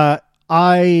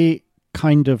 I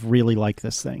kind of really like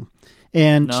this thing.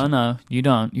 And No, you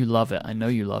don't. You love it. I know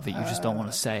you love it. You just don't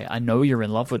want to say it. I know you're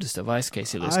in love with this device,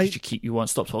 Casey Lewis, because you won't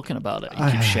stop talking about it.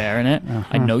 You keep sharing it.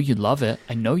 I know you love it.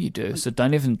 I know you do. So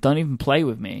don't even play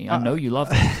with me. I know you love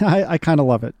it. I kind of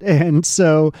love it. And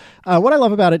so what I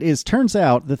love about it is, turns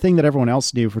out the thing that everyone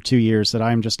else knew for 2 years that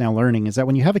I'm just now learning is that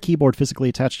when you have a keyboard physically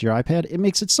attached to your iPad, it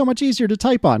makes it so much easier to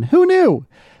type on. Who knew?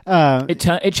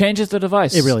 It changes the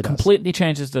device. It really does. Completely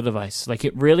changes the device. Like,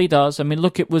 it really does. I mean,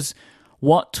 look, it was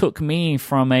what took me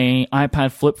from a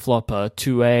iPad flip-flopper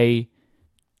to a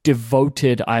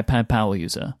devoted iPad power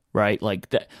user, right?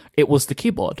 Like, it was the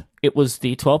keyboard. It was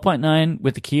the 12.9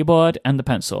 with the keyboard and the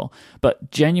pencil. But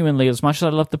genuinely, as much as I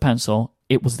love the pencil,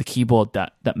 it was the keyboard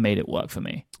that made it work for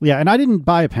me. Yeah, and I didn't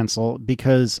buy a pencil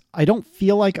because I don't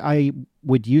feel like I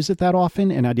would use it that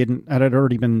often, and I had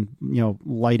already been,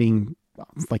 lighting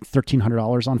like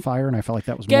 $1,300 on fire, and I felt like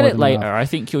that was get more it than later. enough. I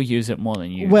think you'll use it more than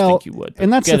you think you would.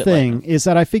 And that's the thing later. Is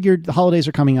that I figured the holidays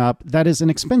are coming up. That is an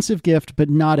expensive gift,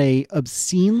 but not a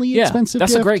obscenely expensive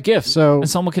that's gift. A great gift. So and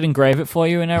someone could engrave it for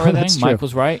you and everything. That's true. Mike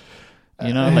was right. So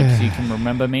you can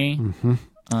remember me.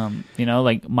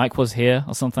 Like Mike was here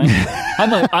or something.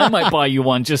 I might buy you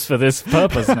one just for this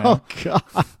purpose now. Oh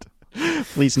God.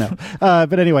 Please no.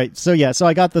 But anyway, so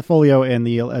I got the Folio and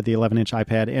the 11-inch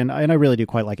iPad, and I really do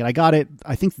quite like it. I got it,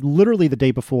 I think, literally the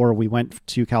day before we went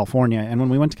to California. And when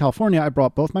we went to California, I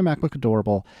brought both my MacBook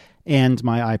Adorable and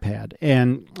my iPad.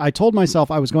 And I told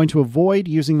myself I was going to avoid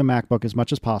using the MacBook as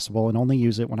much as possible and only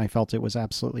use it when I felt it was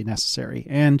absolutely necessary.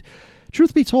 And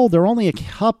truth be told, there were only a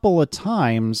couple of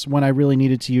times when I really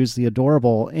needed to use the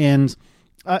Adorable, and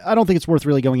I don't think it's worth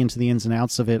really going into the ins and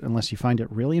outs of it unless you find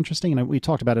it really interesting. And we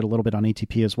talked about it a little bit on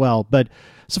ATP as well. But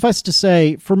suffice to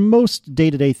say, for most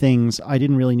day-to-day things, I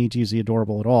didn't really need to use the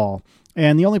Adorable at all.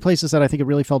 And the only places that I think it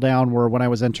really fell down were when I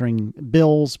was entering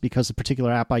bills, because the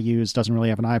particular app I use doesn't really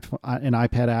have an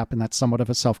iPad app, and that's somewhat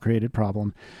of a self-created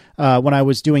problem. When I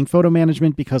was doing photo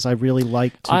management, because I really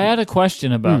liked to... I had a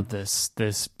question about this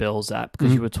bills app,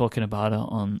 because you were talking about it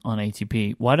on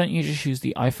ATP. Why don't you just use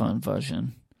the iPhone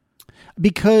version?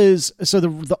 Because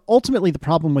the ultimately the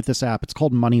problem with this app, it's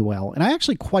called Moneywell, and I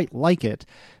actually quite like it,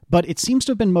 but it seems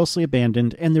to have been mostly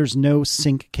abandoned, and there's no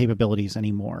sync capabilities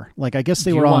anymore. Like, I guess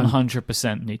they were on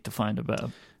 100% need to find a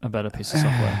better piece of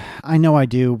software. I know I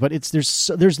do, but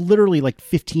there's literally like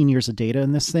 15 years of data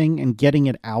in this thing, and getting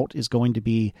it out is going to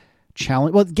be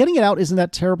challenge. Well, getting it out isn't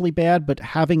that terribly bad, but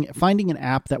finding an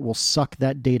app that will suck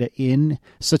that data in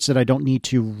such that I don't need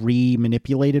to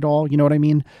re-manipulate it all, you know what I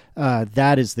mean?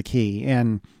 That is the key.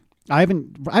 And I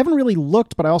haven't really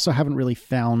looked, but I also haven't really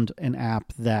found an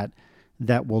app that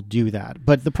will do that.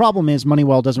 But the problem is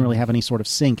Moneywell doesn't really have any sort of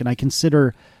sync, and I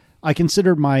consider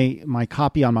my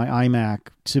copy on my iMac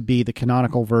to be the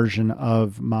canonical version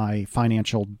of my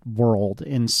financial world.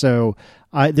 And so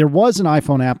there was an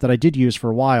iPhone app that I did use for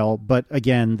a while, but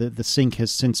again, the sync has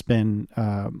since been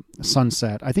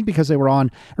sunset. I think because they were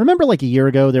on, remember like a year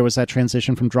ago, there was that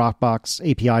transition from Dropbox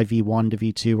API v1 to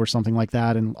v2 or something like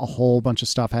that, and a whole bunch of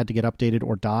stuff had to get updated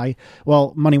or die.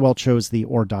 Well, Moneywell chose the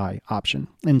or die option.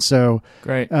 And so,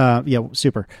 great. Yeah,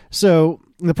 super. So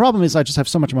the problem is I just have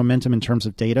so much momentum in terms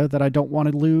of data that I don't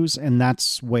want to lose, and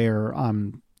that's where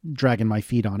I'm dragging my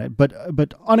feet on it. But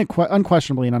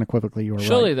unquestionably and unequivocally, you're right.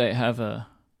 Surely they have a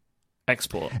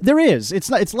export. There is.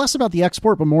 It's less about the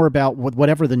export, but more about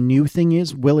whatever the new thing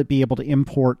is. Will it be able to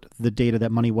import the data that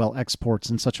Moneywell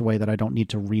exports in such a way that I don't need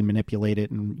to remanipulate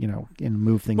it and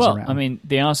move things around? Well, I mean,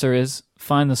 the answer is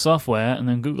find the software and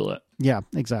then Google it. Yeah,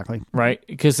 exactly. Right,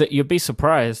 because you'd be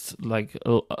surprised, like,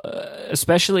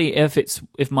 especially if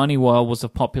Moneywell was a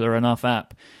popular enough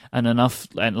app and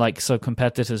so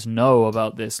competitors know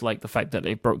about this, like the fact that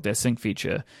they broke their sync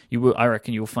feature. I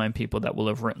reckon you'll find people that will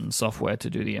have written software to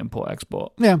do the import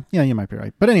export. Yeah, you might be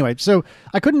right. But anyway, so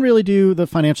I couldn't really do the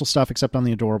financial stuff except on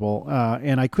the Adorable,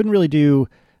 and I couldn't really do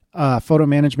photo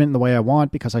management in the way I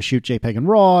want because I shoot JPEG and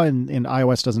RAW, and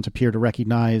iOS doesn't appear to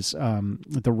recognize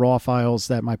the RAW files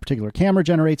that my particular camera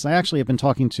generates. I actually have been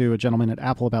talking to a gentleman at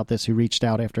Apple about this who reached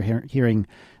out after hearing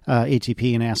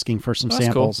ATP and asking for some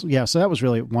samples. Cool. Yeah, so that was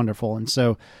really wonderful, and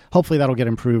so hopefully that'll get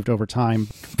improved over time.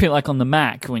 A bit like on the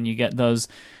Mac when you get those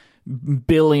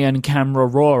billion camera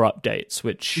RAW updates,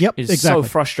 which is so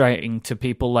frustrating to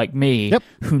people like me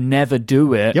who never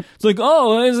do it. It's like,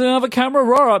 oh, there's another camera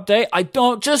RAW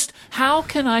update. How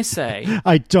can I say?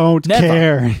 I don't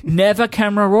care. Never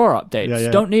camera RAW updates. Yeah.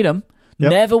 Don't need them.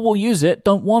 Never will use it.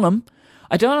 Don't want them.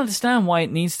 I don't understand why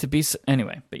it needs to be...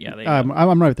 Anyway, but yeah.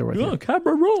 I'm right there with you.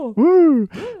 Camera RAW. Woo!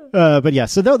 But yeah,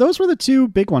 so those were the two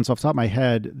big ones off the top of my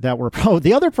head that were...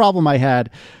 The other problem I had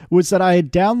was that I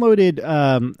had downloaded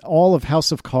all of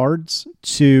House of Cards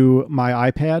to my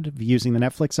iPad using the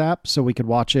Netflix app so we could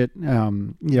watch it,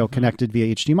 connected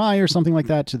via HDMI or something like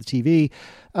that to the TV.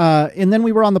 And then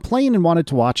we were on the plane and wanted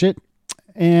to watch it.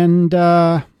 And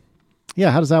how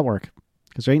does that work?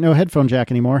 Because there ain't no headphone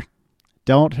jack anymore.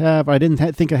 I didn't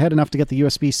think I had enough to get the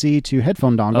USB-C to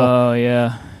headphone dongle. Oh,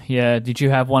 yeah. Yeah. Did you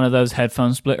have one of those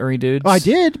headphone splittery dudes? Oh, I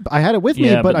did. I had it with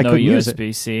me, but I couldn't use it.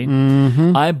 USB-C.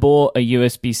 Mm-hmm. I bought a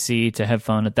USB-C to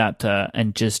headphone adapter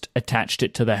and just attached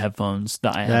it to the headphones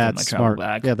that I have in my travel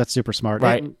bag. Yeah, that's super smart.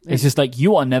 Right. It's just like,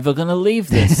 you are never going to leave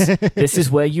this. This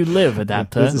is where you live,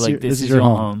 adapter. This is your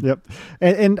home. Yep.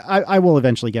 And I will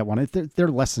eventually get one. They're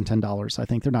less than $10. I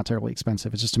think they're not terribly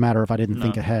expensive. It's just a matter of I didn't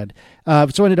think ahead.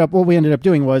 So what we ended up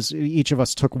doing was each of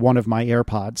us took one of my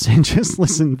AirPods and just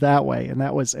listened that way, and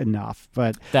that was enough.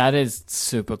 But that is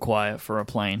super quiet for a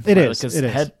plane. It is. Because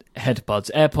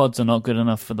AirPods are not good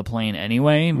enough for the plane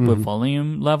anyway with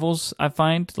volume levels. I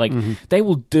find they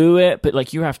will do it,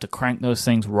 but you have to crank those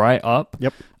things right up.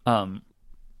 Yep.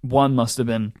 One must have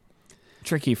been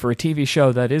tricky for a TV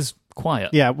show that is quiet.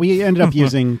 Yeah, we ended up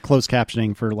using closed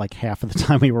captioning for half of the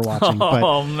time we were watching.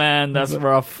 Oh man, that's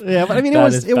rough. Yeah, but I mean, it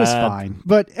was fine.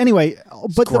 But anyway,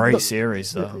 great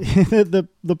series though.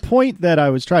 The point that I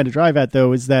was trying to drive at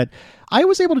though is that I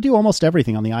was able to do almost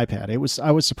everything on the iPad.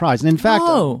 I was surprised, and in fact,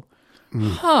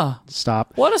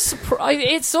 stop. What a surprise!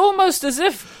 It's almost as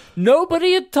if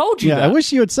nobody had told you that. I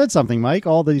wish you had said something, Mike.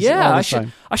 I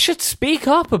should speak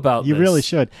up about this. You really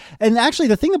should. And actually,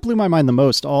 the thing that blew my mind the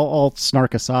most, all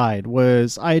snark aside,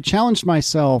 was I had challenged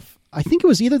myself. I think it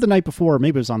was either the night before or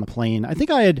maybe it was on the plane. I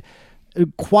think I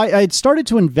had started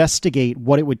to investigate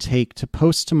what it would take to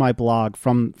post to my blog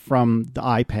from the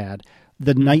iPad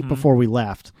the night before we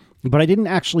left. But I didn't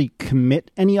actually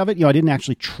commit any of it. I didn't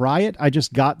actually try it. I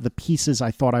just got the pieces I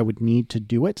thought I would need to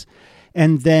do it.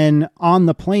 And then on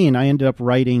the plane, I ended up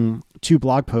writing 2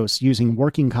 blog posts using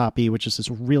Working Copy, which is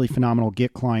this really phenomenal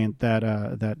Git client that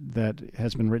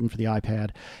has been written for the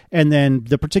iPad. And then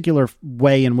the particular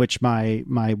way in which my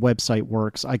website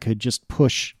works, I could just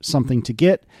push something to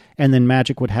Git, and then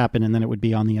magic would happen, and then it would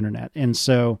be on the internet. And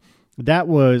so that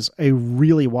was a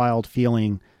really wild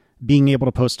feeling, being able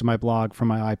to post to my blog from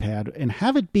my iPad and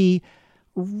have it be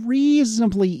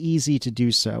reasonably easy to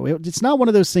do so. It's not one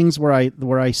of those things where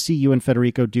I see you and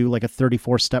Federico do like a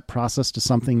 34-step process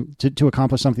to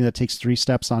accomplish something that takes 3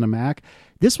 steps on a Mac.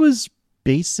 This was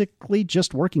basically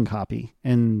just Working Copy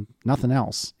and nothing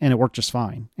else, and it worked just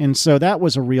fine. And so that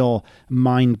was a real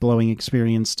mind-blowing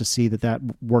experience to see that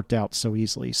worked out so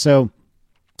easily. So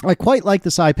I quite like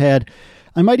this iPad.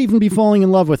 I might even be falling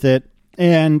in love with it.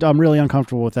 And I'm really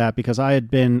uncomfortable with that because I had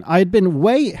been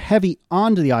way heavy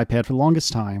onto the iPad for the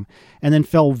longest time and then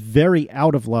fell very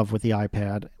out of love with the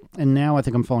iPad. And now I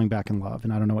think I'm falling back in love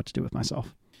and I don't know what to do with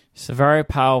myself. It's a very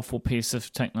powerful piece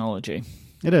of technology.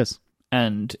 It is.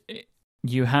 And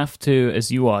you have to,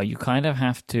 as you are, you kind of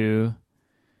have to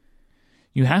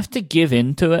give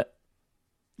into it.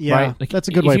 Yeah, right? Like, that's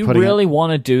a good way of putting it. If you really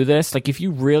want to do this, like if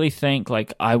you really think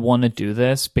like I want to do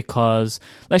this because,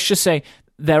 let's just say,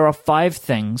 there are 5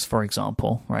 things, for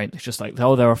example, right? It's just like,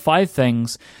 there are 5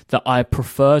 things that I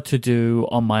prefer to do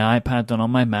on my iPad than on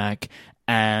my Mac,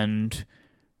 and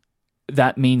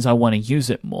that means I want to use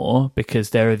it more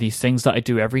because there are these things that I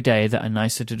do every day that are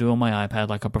nicer to do on my iPad,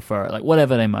 like I prefer it, like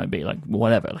whatever they might be, like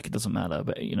whatever, like it doesn't matter.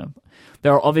 But,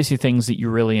 there are obviously things that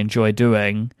you really enjoy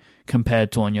doing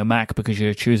compared to on your Mac because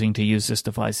you're choosing to use this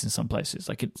device in some places.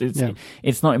 Like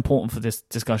it's not important for this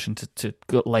discussion to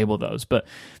label those. But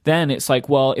then it's like,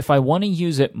 well, if I want to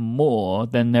use it more,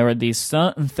 then there are these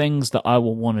certain things that I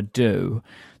will want to do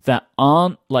that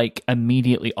aren't like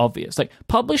immediately obvious. Like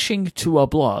publishing to a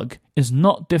blog is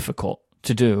not difficult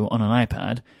to do on an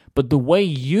iPad, but the way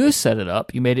you set it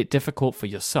up, you made it difficult for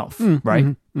yourself, right?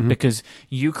 Mm-hmm. Because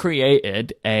you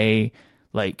created a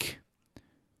like...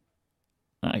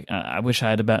 I wish I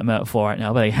had a better metaphor right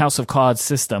now, but a House of Cards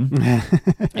system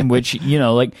in which,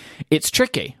 like it's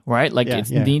tricky, right? Like it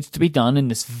needs to be done in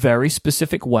this very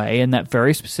specific way, and that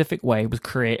very specific way was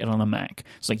created on a Mac.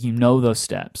 It's like, those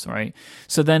steps, right?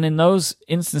 So then in those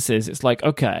instances, it's like,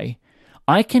 okay,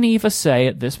 I can either say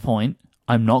at this point,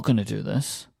 I'm not going to do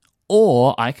this,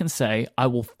 or I can say, I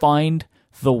will find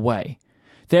the way.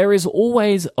 There is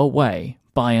always a way,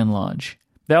 by and large.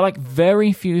 There are like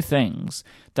very few things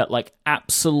that like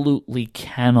absolutely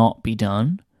cannot be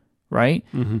done, right?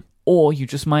 Mm-hmm. Or you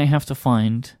just might have to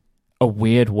find a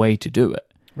weird way to do it.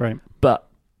 Right. But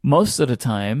most of the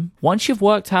time, once you've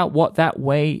worked out what that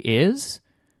way is,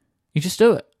 you just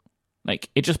do it. Like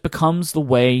it just becomes the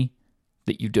way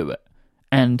that you do it.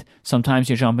 And sometimes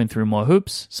you're jumping through more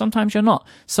hoops, sometimes you're not.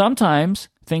 Sometimes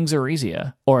things are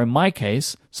easier. Or in my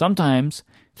case, sometimes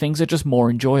things are just more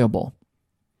enjoyable.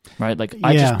 Right? Like,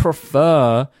 I just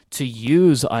prefer to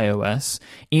use iOS,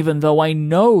 even though I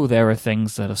know there are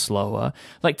things that are slower.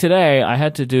 Like today, I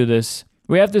had to do this.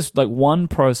 We have this like one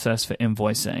process for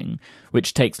invoicing,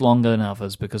 which takes longer than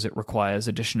others because it requires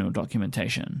additional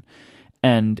documentation.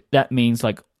 And that means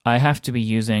like I have to be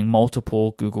using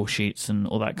multiple Google Sheets and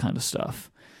all that kind of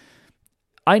stuff.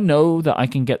 I know that I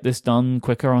can get this done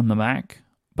quicker on the Mac,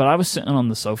 but I was sitting on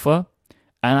the sofa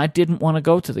and I didn't want to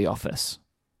go to the office.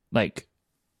 Like,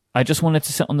 I just wanted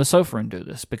to sit on the sofa and do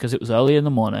this because it was early in the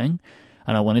morning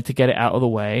and I wanted to get it out of the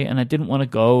way, and I didn't want to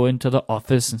go into the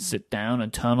office and sit down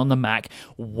and turn on the Mac,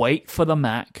 wait for the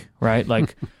Mac, right?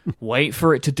 Like, wait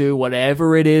for it to do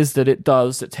whatever it is that it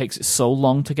does that takes it so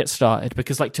long to get started.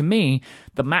 Because, like, to me,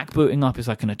 the Mac booting up is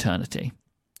like an eternity,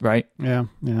 right? Yeah.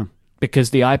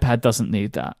 Because the iPad doesn't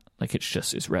need that. Like,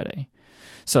 it's ready.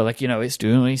 So, like, it's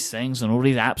doing these things and all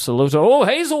these apps are loads of,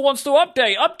 Hazel wants to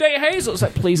update Hazel. It's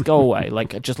like, please go away.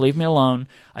 Like, just leave me alone.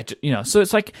 So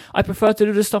it's like, I prefer to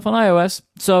do this stuff on iOS.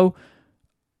 So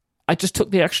I just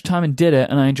took the extra time and did it,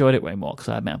 and I enjoyed it way more because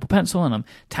I had my Apple Pencil and I'm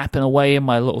tapping away in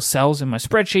my little cells in my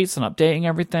spreadsheets and updating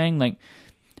everything. Like,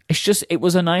 it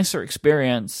was a nicer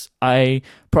experience. I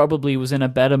probably was in a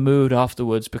better mood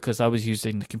afterwards because I was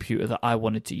using the computer that I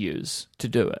wanted to use to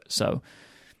do it. So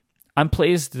I'm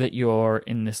pleased that you're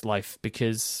in this life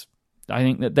because I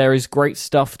think that there is great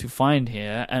stuff to find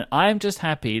here. And I'm just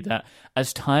happy that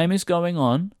as time is going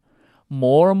on,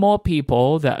 more and more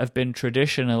people that have been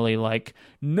traditionally like,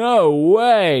 no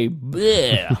way,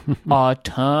 bleh, are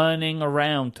turning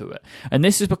around to it. And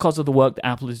this is because of the work that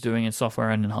Apple is doing in software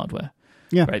and in hardware.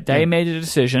 Yeah. Right? They made a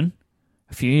decision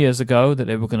a few years ago that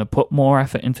they were going to put more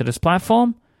effort into this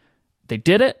platform. They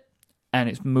did it. and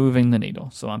it's moving the needle.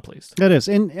 So I'm pleased. That is.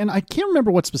 And I can't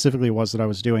remember what specifically it was that I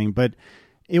was doing, but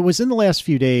it was in the last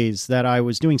few days that I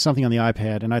was doing something on the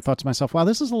iPad, and I thought to myself, wow,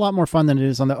 this is a lot more fun than it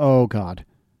is on the, oh, God.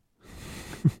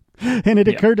 And it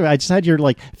occurred to me, I just had your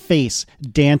face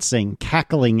dancing,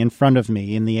 cackling in front of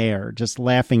me in the air, just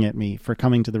laughing at me for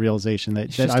coming to the realization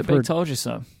that, I've heard. Told you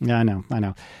so. Yeah, I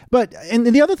know. But and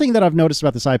the other thing that I've noticed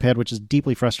about this iPad, which is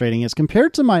deeply frustrating, is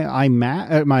compared to my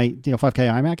iMac, my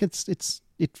 5K iMac,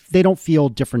 they don't feel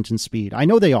different in speed. I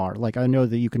know they are. I know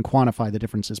that you can quantify the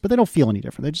differences, but they don't feel any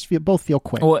different. They just both feel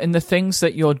quick. Well, in the things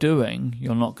that you're doing,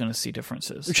 you're not going to see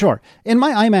differences. Sure. And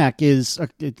my iMac is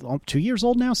 2 years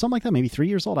old now, something like that, maybe 3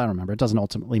 years old. I don't remember. It doesn't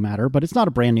ultimately matter, but it's not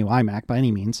a brand new iMac by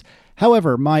any means.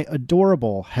 However, my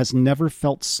Adorable has never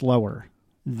felt slower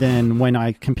than when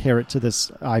I compare it to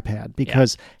this iPad,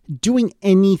 because doing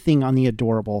anything on the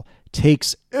Adorable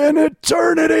takes an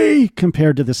eternity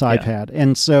compared to this iPad.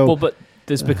 And so... Well, but...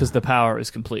 This because the power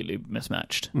is completely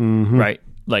mismatched, right?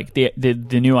 Like the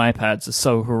new iPads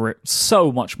are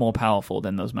so much more powerful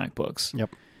than those MacBooks. Yep.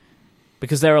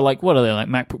 Because they're what are they,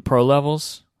 MacBook Pro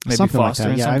levels? Maybe something faster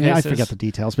like that. in some cases. I cases. forget the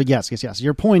details, but yes.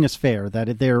 Your point is fair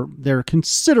that they're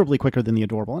considerably quicker than the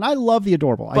Adorable, and I love the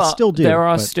Adorable. But I still do. There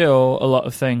are still a lot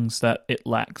of things that it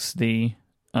lacks the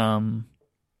you've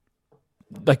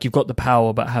got the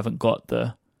power but haven't got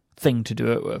the thing to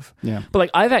do it with. Yeah. But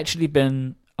I've actually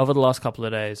been, over the last couple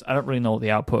of days, I don't really know what the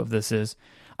output of this is.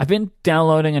 I've been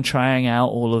downloading and trying out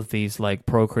all of these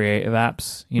pro creative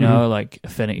apps, like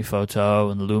Affinity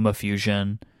Photo and Luma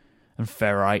Fusion and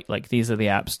Ferrite. These are the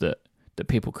apps that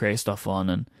people create stuff on,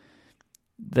 and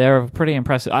they're pretty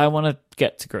impressive. I want to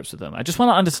get to grips with them. I just want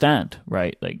to understand,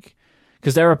 right?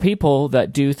 Because there are people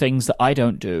that do things that I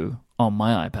don't do on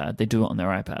my iPad. They do it on their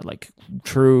iPad,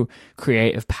 true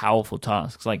creative, powerful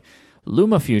tasks.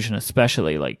 Luma Fusion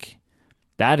especially,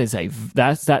 that's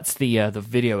the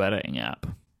video editing app.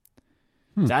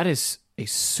 That is a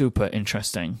super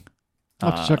interesting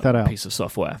I'll have to check that out. Piece of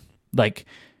software.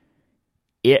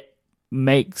 It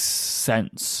makes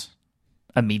sense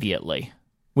immediately,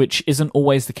 which isn't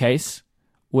always the case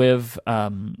with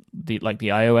the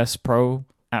iOS Pro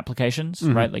applications,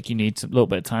 right? You need a little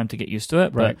bit of time to get used to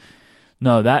it. Right. But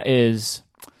no, that is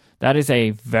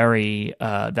a very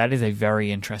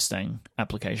interesting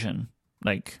application.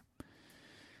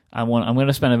 I'm going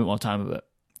to spend a bit more time with it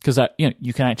because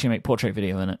you can actually make portrait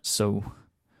video in it. So,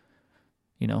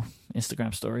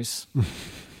 Instagram stories.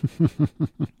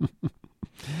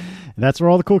 That's where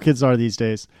all the cool kids are these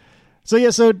days. So yeah.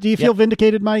 So do you feel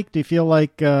vindicated, Mike? Do you feel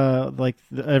like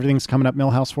everything's coming up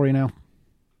Millhouse for you now?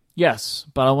 Yes,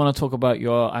 but I want to talk about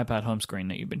your iPad home screen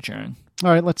that you've been sharing.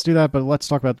 All right, let's do that. But let's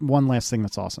talk about one last thing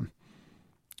that's awesome.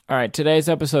 All right, today's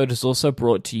episode is also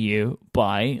brought to you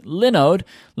by Linode.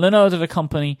 Linode is a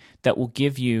company that will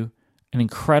give you an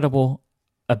incredible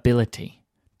ability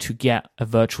to get a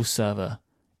virtual server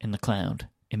in the cloud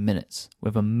in minutes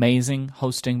with amazing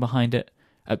hosting behind it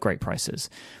at great prices.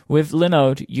 With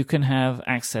Linode, you can have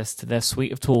access to their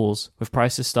suite of tools with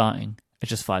prices starting at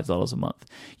just $5 a month.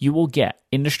 You will get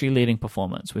industry-leading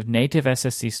performance with native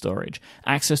SSD storage,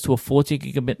 access to a 40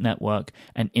 gigabit network,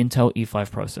 and Intel E5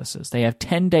 processors. They have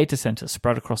 10 data centers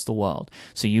spread across the world,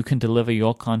 so you can deliver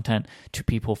your content to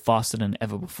people faster than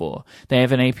ever before. They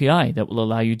have an API that will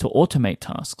allow you to automate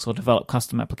tasks or develop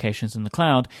custom applications in the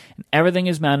cloud, and everything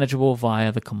is manageable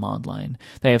via the command line.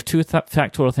 They have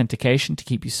two-factor authentication to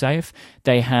keep you safe.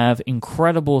 They have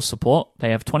incredible support.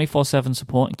 They have 24/7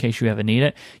 support in case you ever need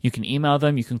it. You can email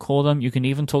them, you can call them, you can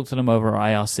even talk to them over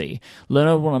IRC.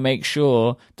 Linode want to make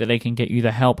sure that they can get you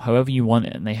the help however you want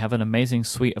it, and they have an amazing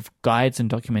suite of guides and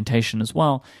documentation as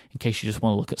well in case you just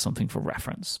want to look at something for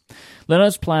reference.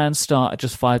 Linode's plans start at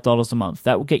just $5 a month.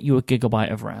 That will get you a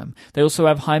gigabyte of RAM. They also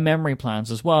have high memory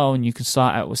plans as well, and you can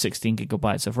start out with 16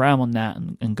 gigabytes of RAM on that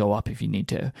and go up if you need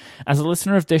to. As a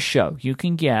listener of this show, you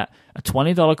can get a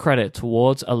 $20 credit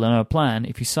towards a Linode plan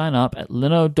if you sign up at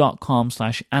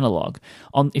linode.com/analog.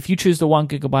 If you choose the 1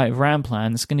 gigabyte of RAM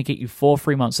plan, it's going to get you 4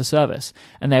 free months of service,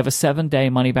 and they have a 7-day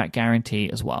money-back guarantee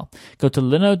as well. Go to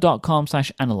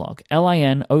linode.com/analog,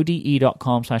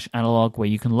 linode.com/analog, where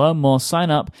you can learn more, sign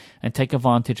up, and take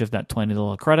advantage of that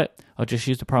 $20 credit, or just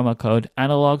use the promo code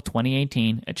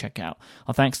analog2018 at checkout.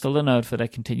 Our thanks to Linode for their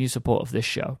continued support of this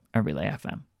show and Relay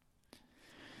FM.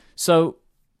 So,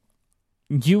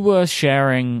 you were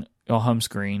sharing your home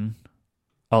screen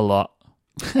a lot.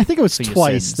 I think it was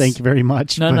twice. Thank you very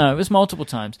much. No, it was multiple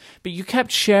times. But you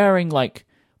kept sharing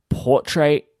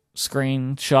portrait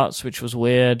screenshots, which was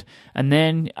weird. And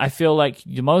then I feel like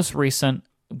the most recent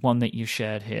one that you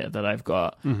shared here that I've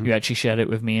got, you actually shared it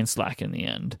with me in Slack in the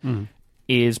end,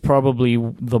 is probably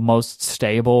the most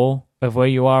stable of where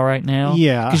you are right now.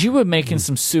 Yeah. Because you were making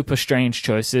some super strange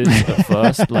choices at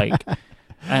first, like,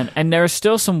 and there is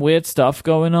still some weird stuff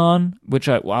going on, which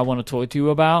I want to talk to you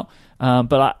about.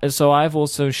 So I've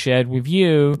also shared with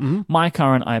you my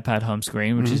current iPad home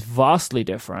screen, which is vastly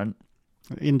different.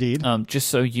 Indeed. Just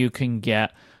so you can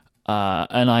get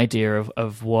an idea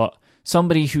of what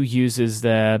somebody who uses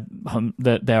their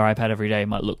iPad every day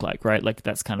might look like, right? Like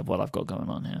that's kind of what I've got going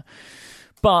on here.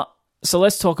 But so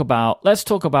let's talk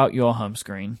about your home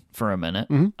screen for a minute.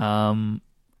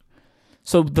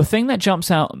 So the thing that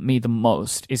jumps out at me the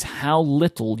most is how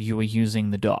little you are using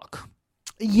the dock.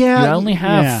 Yeah, you only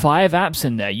have 5 apps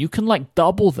in there. You can like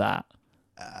double that.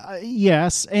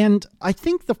 Yes, and I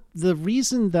think the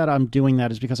reason that I'm doing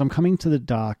that is because I'm coming to the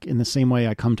dock in the same way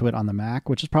I come to it on the Mac,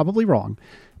 which is probably wrong.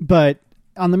 But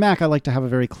on the Mac, I like to have a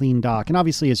very clean dock. And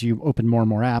obviously, as you open more and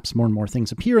more apps, more and more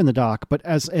things appear in the dock. But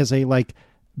as a like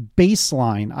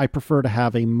baseline, I prefer to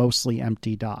have a mostly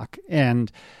empty dock.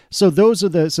 And so those are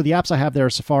the apps I have there are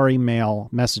Safari, Mail,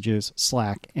 Messages,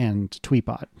 Slack, and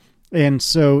Tweetbot. And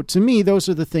so to me, those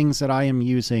are the things that I am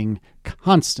using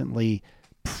constantly,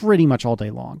 pretty much all day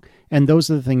long. And those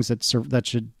are the things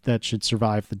that should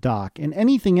survive the dock. And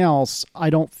anything else, I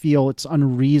don't feel it's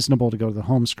unreasonable to go to the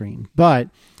home screen. But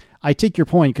I take your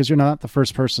point because you're not the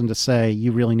first person to say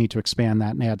you really need to expand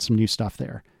that and add some new stuff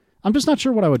there. I'm just not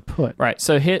sure what I would put. Right.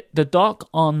 So the dock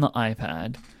on the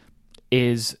iPad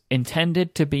is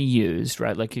intended to be used,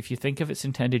 right? Like if you think of its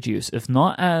intended use, if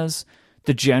not as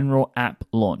the general app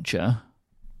launcher,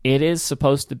 it is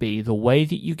supposed to be the way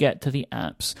that you get to the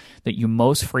apps that you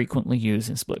most frequently use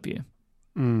in Split View.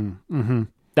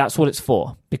 That's what it's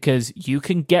for, because you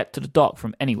can get to the dock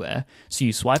from anywhere. So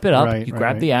you swipe it up, you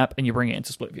grab the app, and you bring it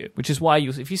into Split View, which is why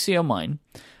if you see on mine,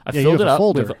 I filled it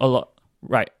up with a lot.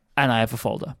 Right. And I have a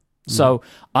folder. So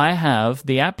I have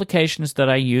the applications that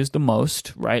I use the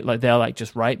most, right? Like they're like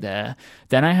just right there.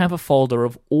 Then I have a folder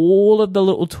of all of the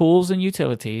little tools and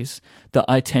utilities that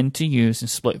I tend to use in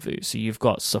Split View. So you've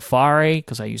got Safari,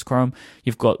 because I use Chrome.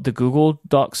 You've got the Google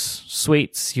Docs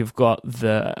suites. You've got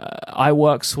the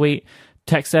iWork suite,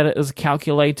 text editors,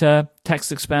 calculator,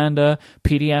 text expander,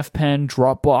 PDF pen,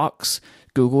 Dropbox,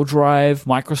 Google Drive,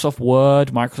 Microsoft Word,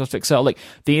 Microsoft Excel. Like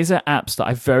these are apps that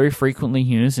I very frequently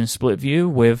use in Split View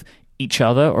with each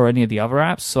other or any of the other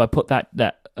apps. So I put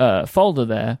that folder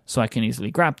there so I can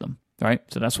easily grab them. Right.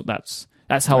 So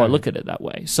that's how I look at it that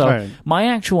way. So my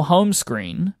actual home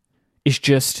screen is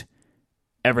just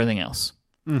everything else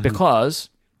because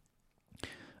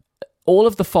all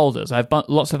of the folders, I have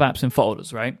lots of apps in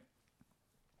folders, right?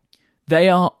 They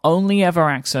are only ever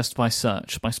accessed by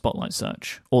search, by Spotlight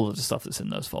search, all of the stuff that's in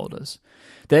those folders.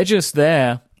 They're just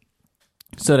there,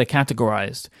 so they're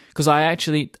categorized. Because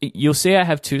you'll see I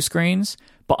have 2 screens,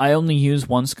 but I only use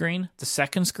one screen. The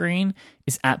second screen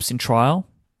is apps in trial.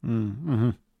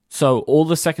 So all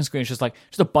the second screen is just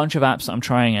a bunch of apps that I'm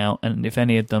trying out, and if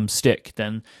any of them stick,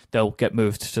 then they'll get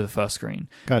moved to the first screen.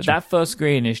 Gotcha. That first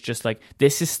screen is just like,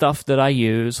 this is stuff that I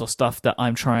use or stuff that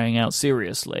I'm trying out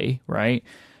seriously, right?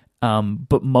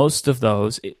 But most of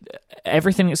those,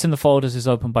 everything that's in the folders is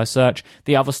opened by search.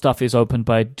 The other stuff is opened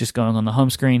by just going on the home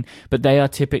screen, but they are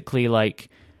typically like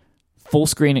full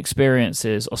screen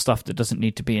experiences or stuff that doesn't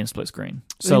need to be in split screen.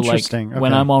 So like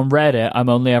when I'm on Reddit, I'm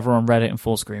only ever on Reddit in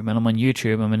full screen. When I'm on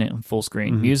YouTube, I'm in it in full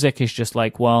screen. Music is just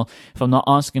like, well, if I'm not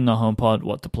asking the HomePod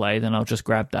what to play, then I'll just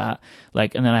grab that.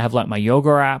 Like, and then I have like my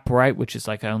yoga app, right? Which is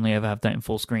like, I only ever have that in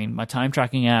full screen. My time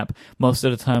tracking app, most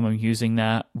of the time I'm using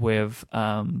that with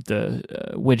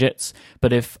the widgets.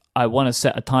 But if I want to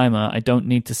set a timer, I don't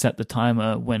need to set the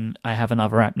timer when I have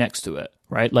another app next to it.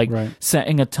 Right? Like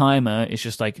setting a timer is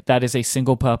just like, that is a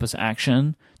single purpose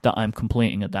action that I'm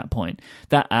completing at that point.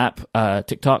 That app,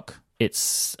 TikTok,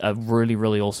 it's a really,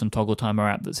 really awesome toggle timer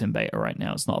app that's in beta right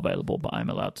now. It's not available, but I'm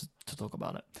allowed to talk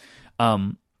about it.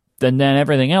 Then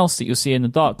everything else that you'll see in the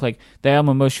dock, like they are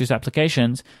my most used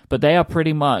applications, but they are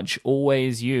pretty much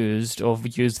always used or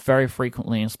used very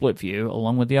frequently in Split View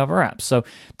along with the other apps. So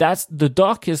that's the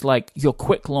dock is like your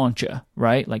quick launcher,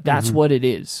 right? Like that's what it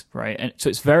is, right? And so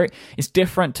it's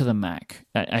different to the Mac,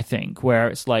 I think, where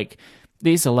it's like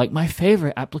these are like my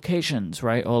favorite applications,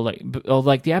 right? Or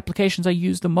like the applications I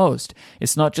use the most.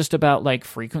 It's not just about like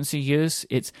frequency use;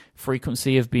 it's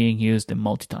frequency of being used in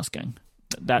multitasking.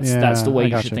 That's the way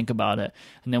you should think about it.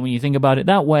 And then when you think about it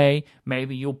that way,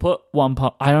 maybe you'll put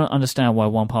I don't understand why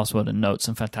 1Password and Notes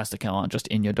and Fantastical aren't just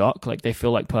in your dock. Like they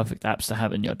feel like perfect apps to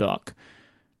have in your dock.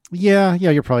 Yeah,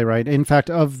 you're probably right. In fact,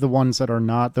 of the ones that are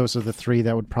not, those are the 3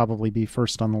 that would probably be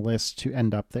first on the list to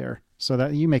end up there. So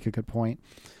that you make a good point.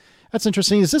 That's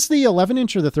interesting. Is this the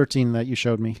 11-inch or the 13 that you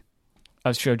showed me?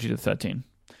 I showed you the 13.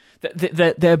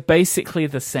 They're basically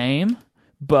the same,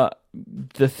 but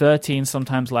the 13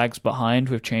 sometimes lags behind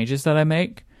with changes that I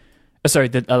make. Sorry,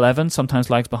 the 11 sometimes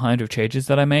lags behind with changes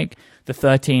that I make. The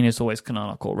 13 is always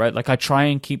canonical, right? Like I try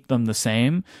and keep them the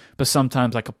same, but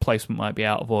sometimes like a placement might be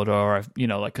out of order, or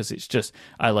because it's just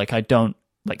I don't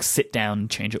like sit down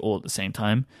and change it all at the same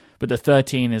time. But the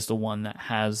 13 is the one that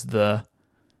has the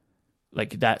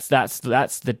like that's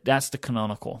the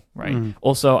canonical, right? Mm.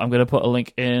 Also, I'm gonna put a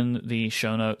link in the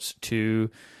show notes to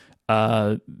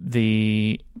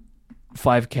the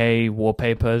 5K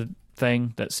wallpaper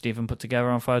thing that Stephen put together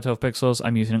on 512 pixels.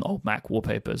 I'm using old Mac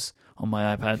wallpapers on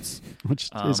my iPads, which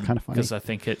is kind of funny because I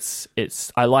think it's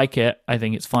I like it. I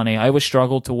think it's funny. I always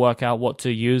struggle to work out what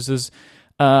to use as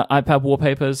iPad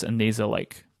wallpapers, and these are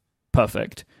like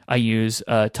perfect. I use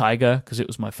Tiger because it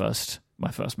was my first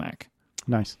Mac.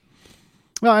 Nice.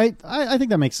 Well, I think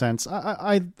that makes sense.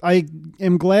 I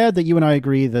am glad that you and I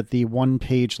agree that the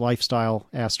one-page lifestyle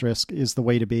asterisk is the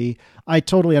way to be. I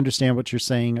totally understand what you're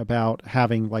saying about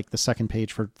having like the second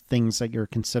page for things that you're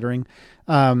considering.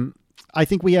 I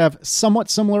think we have somewhat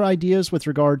similar ideas with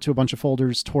regard to a bunch of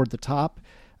folders toward the top,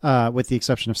 with the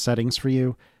exception of settings for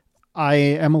you. I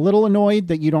am a little annoyed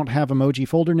that you don't have emoji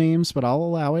folder names, but I'll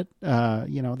allow it.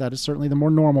 That is certainly the more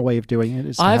normal way of doing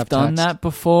it. I've done that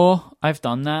before. I've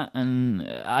done that, and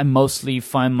I mostly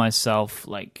find myself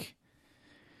like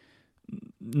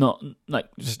not like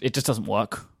it just doesn't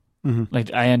work. Mm-hmm.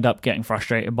 Like I end up getting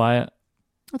frustrated by it.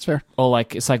 That's fair. Or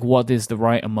like it's like, what is the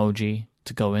right emoji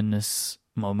to go in this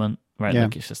moment? Right? Yeah.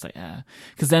 Like it's just like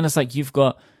because then it's like you've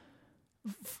got.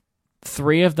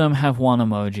 3 of them have one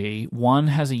emoji. One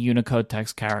has a Unicode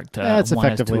text character. It's one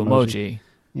effectively has 2 emoji.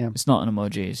 Yeah. It's not an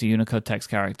emoji. It's a Unicode text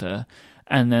character.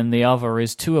 And then the other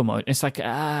is 2 emoji. It's like,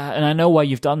 and I know why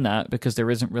you've done that, because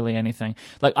there isn't really anything.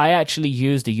 Like, I actually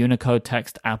used a Unicode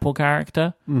text Apple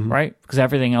character, mm-hmm. right? Because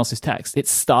everything else is text.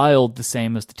 It's styled the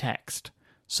same as the text.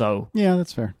 So... yeah,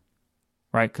 that's fair.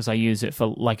 Right? Because I use it for,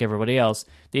 like everybody else.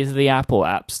 These are the Apple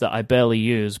apps that I barely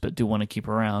use, but do want to keep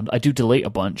around. I do delete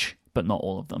a bunch, but not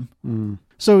all of them. Mm.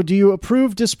 So do you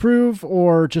approve, disapprove,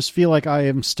 or just feel like I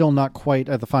am still not quite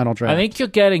at the final draft? I think you're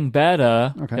getting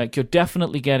better. Okay. Like you're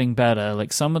definitely getting better.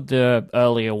 Like some of the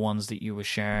earlier ones that you were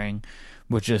sharing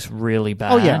were just really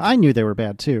bad. Oh yeah, I knew they were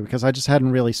bad too, because I just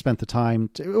hadn't really spent the time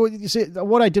to... You see,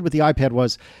 what I did with the iPad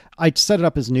was I set it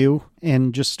up as new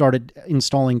and just started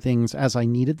installing things as I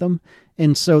needed them.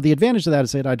 And so the advantage of that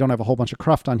is that I don't have a whole bunch of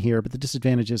cruft on here, but the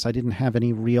disadvantage is I didn't have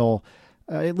any real...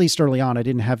 at least early on, I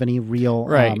didn't have any real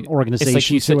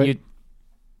organization it's like to it.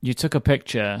 You took a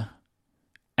picture,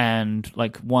 and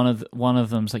like one of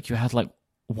them's like you had like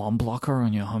one blocker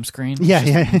on your home screen.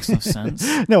 Yeah. Makes no sense.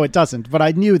 No, it doesn't. But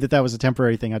I knew that was a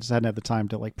temporary thing. I just hadn't had the time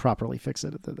to like properly fix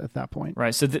it at that point.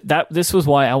 Right. So this was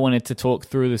why I wanted to talk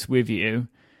through this with you,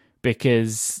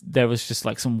 because there was just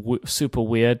like some super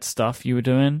weird stuff you were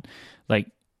doing, like.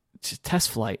 Test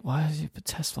flight. Why did you put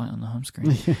test flight on the home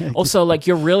screen? Also, like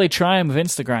you're really trying with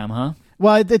Instagram, huh?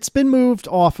 Well, it's been moved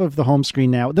off of the home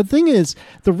screen now. The thing is,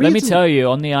 let me tell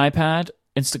you, on the iPad,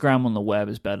 Instagram on the web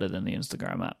is better than the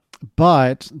Instagram app.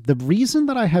 But the reason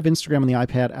that I have Instagram on the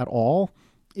iPad at all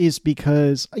is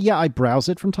because, I browse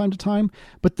it from time to time.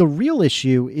 But the real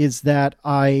issue is that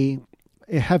I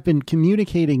have been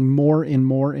communicating more and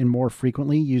more and more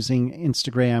frequently using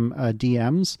Instagram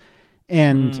DMs.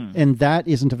 And that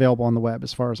isn't available on the web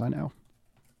as far as I know.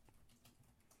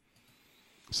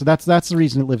 So that's the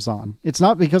reason it lives on. It's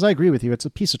not because I agree with you. It's a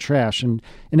piece of trash, and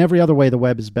in every other way the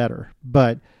web is better.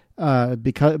 But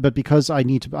because I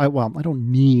need to, I don't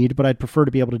need, but I'd prefer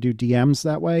to be able to do DMs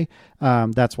that way.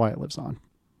 That's why it lives on.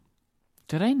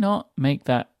 Do they not make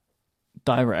that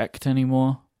direct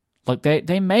anymore? Like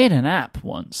they made an app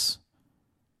once.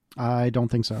 I don't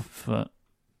think so. But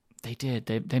they did.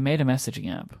 They made a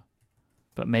messaging app.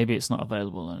 But maybe it's not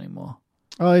available anymore.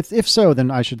 If so, then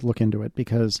I should look into it,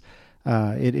 because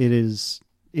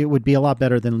it would be a lot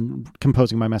better than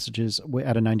composing my messages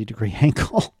at a 90-degree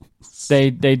angle.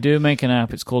 They do make an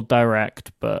app. It's called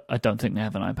Direct, but I don't think they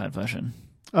have an iPad version.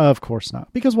 Of course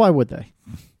not. Because why would they?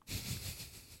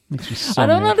 Makes me so I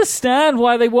don't mad. understand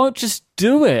why they won't just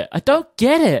do it. I don't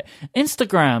get it.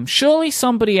 Instagram. Surely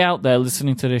somebody out there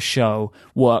listening to this show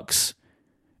works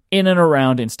in and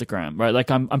around Instagram, right?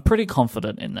 Like I'm pretty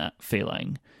confident in that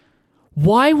feeling.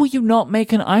 Why will you not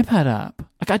make an iPad app?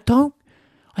 Like I don't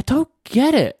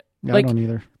get it. Yeah, like, I don't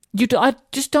either. I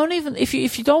just don't even. If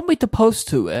you don't want me to post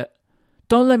to it,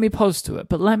 don't let me post to it.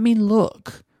 But let me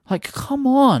look. Like come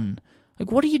on.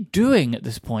 Like what are you doing at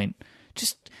this point?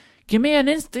 Just give me an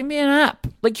app.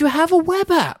 Like you have a web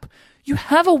app. You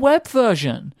have a web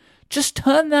version. Just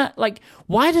turn that, like,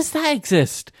 why does that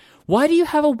exist? Why do you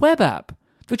have a web app,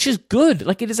 which is good?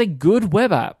 Like, it is a good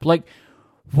web app. Like,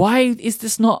 why is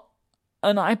this not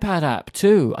an iPad app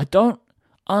too? I don't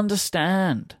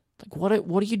understand. Like,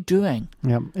 what are you doing?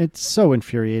 Yeah, it's so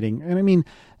infuriating. And I mean,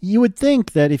 you would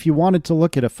think that if you wanted to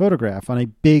look at a photograph on a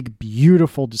big,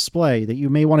 beautiful display, that you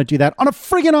may want to do that on a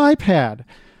friggin' iPad.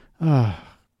 Oh,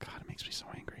 God, it makes me so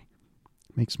angry.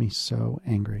 It makes me so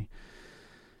angry.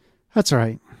 That's all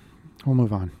right. We'll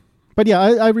move on. But yeah,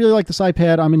 I really like this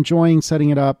iPad. I'm enjoying setting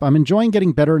it up. I'm enjoying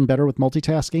getting better and better with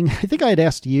multitasking. I think I'd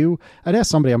asked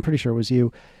somebody, I'm pretty sure it was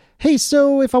you, hey,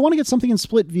 so if I want to get something in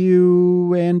split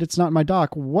view and it's not in my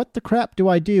dock, what the crap do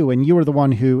I do? And you were the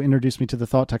one who introduced me to the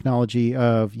thought technology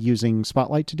of using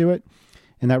Spotlight to do it.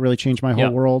 And that really changed my whole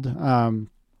world.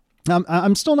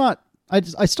 I'm still not, I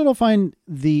still don't find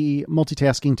the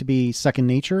multitasking to be second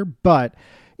nature, but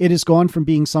it has gone from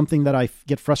being something that I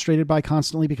get frustrated by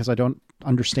constantly because I don't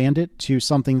understand it to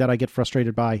something that I get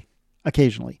frustrated by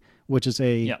occasionally, which is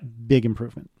a big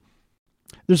improvement.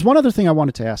 There's one other thing I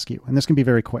wanted to ask you, and this can be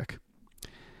very quick.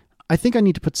 I think I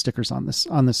need to put stickers on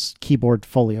this keyboard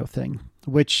folio thing,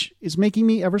 which is making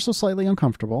me ever so slightly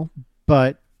uncomfortable,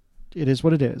 but it is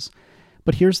what it is.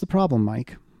 But here's the problem,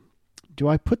 Mike. Do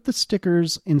I put the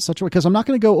stickers in such a way? Because I'm not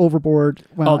going to go overboard.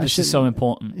 Well, this is so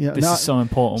important. Yeah, this is so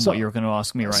important what you're going to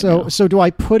ask me right now. So do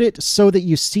I put it so that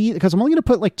you see, because I'm only going to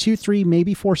put like 2, 3,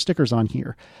 maybe 4 stickers on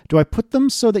here. Do I put them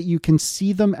so that you can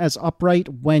see them as upright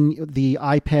when the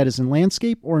iPad is in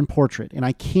landscape or in portrait? And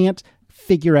I can't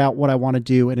figure out what I want to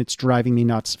do, and it's driving me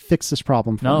nuts. Fix this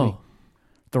problem for me. No.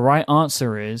 The right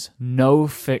answer is no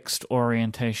fixed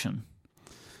orientation.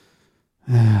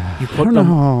 You put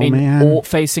them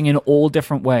facing in all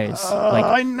different ways.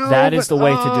 I know that is the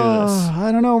way to do this.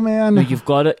 I don't know, man. No, you've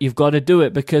got to do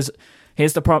it, because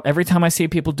here's the problem. Every time I see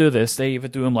people do this, they either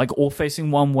do them like all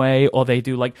facing one way, or they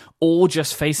do like all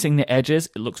just facing the edges.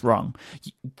 It looks wrong.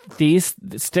 These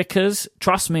stickers,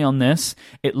 trust me on this,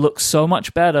 it looks so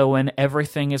much better when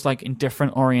everything is like in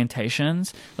different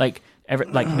orientations. Like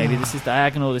maybe this is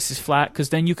diagonal, this is flat, because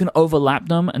then you can overlap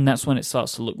them, and that's when it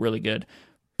starts to look really good.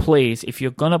 Please, if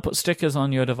you're going to put stickers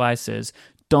on your devices,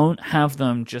 don't have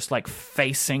them just like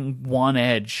facing one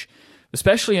edge,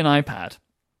 especially an iPad.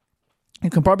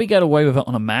 You can probably get away with it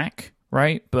on a Mac,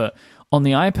 right? But on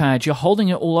the iPad, you're holding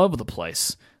it all over the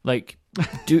place. Like,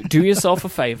 do yourself a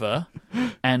favor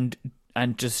and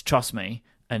just trust me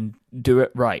and do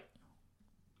it right.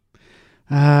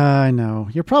 I know.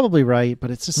 You're probably right, but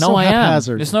it's just so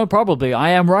haphazard. There's no probably. I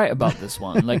am right about this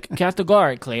one. Like,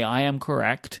 categorically, I am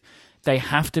correct. They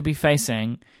have to be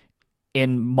facing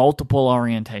in multiple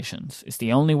orientations. It's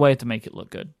the only way to make it look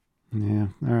good. Yeah,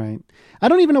 all right. I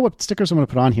don't even know what stickers I'm going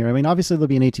to put on here. I mean, obviously there'll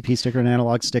be an ATP sticker, an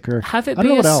analog sticker. Have it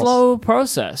be a slow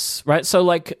process, right? So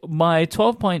like my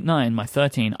 12.9, my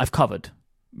 13, I've covered,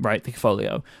 right, the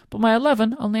folio. But my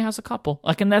 11 only has a couple.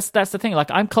 Like, and that's the thing.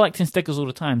 Like, I'm collecting stickers all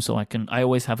the time, so I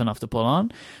always have enough to put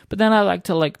on. But then I like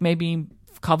to like maybe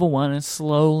cover one and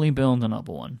slowly build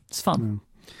another one. It's fun. Mm.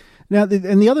 Now,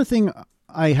 and the other thing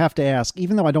I have to ask,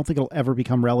 even though I don't think it'll ever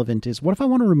become relevant, is what if I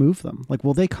want to remove them? Like,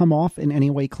 will they come off in any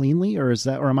way cleanly, or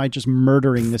am I just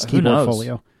murdering this keyboard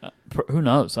folio? Who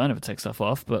knows? I never take stuff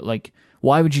off, but like,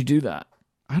 why would you do that?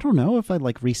 I don't know, if I'd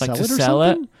like resell like it or sell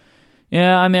something. It?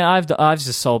 Yeah, I mean, I've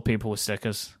just sold people with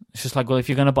stickers. It's just like, well, if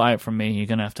you're going to buy it from me, you're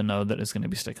going to have to know that there's going to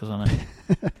be stickers on it,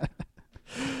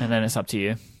 and then it's up to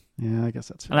you. Yeah, I guess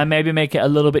that's fair. And I maybe make it a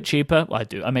little bit cheaper. Well, I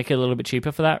do. I make it a little bit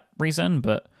cheaper for that reason,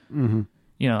 but. Mm-hmm.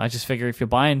 You know, I just figure if you're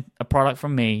buying a product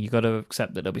from me, you got to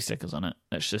accept that there'll be stickers on it.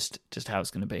 That's just how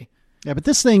it's going to be. Yeah, but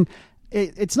this thing,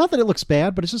 it's not that it looks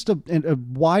bad, but it's just a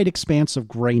wide expanse of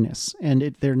grayness,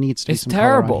 and there needs to be some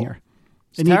color on here.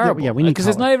 It's terrible. We need because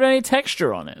there's not even any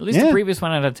texture on it. At least the previous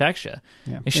one had a texture.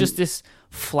 Yeah. It's just this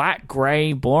flat,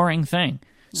 gray, boring thing.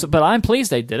 So, but I'm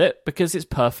pleased they did it because it's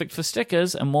perfect for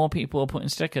stickers, and more people are putting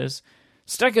stickers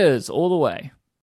all the way.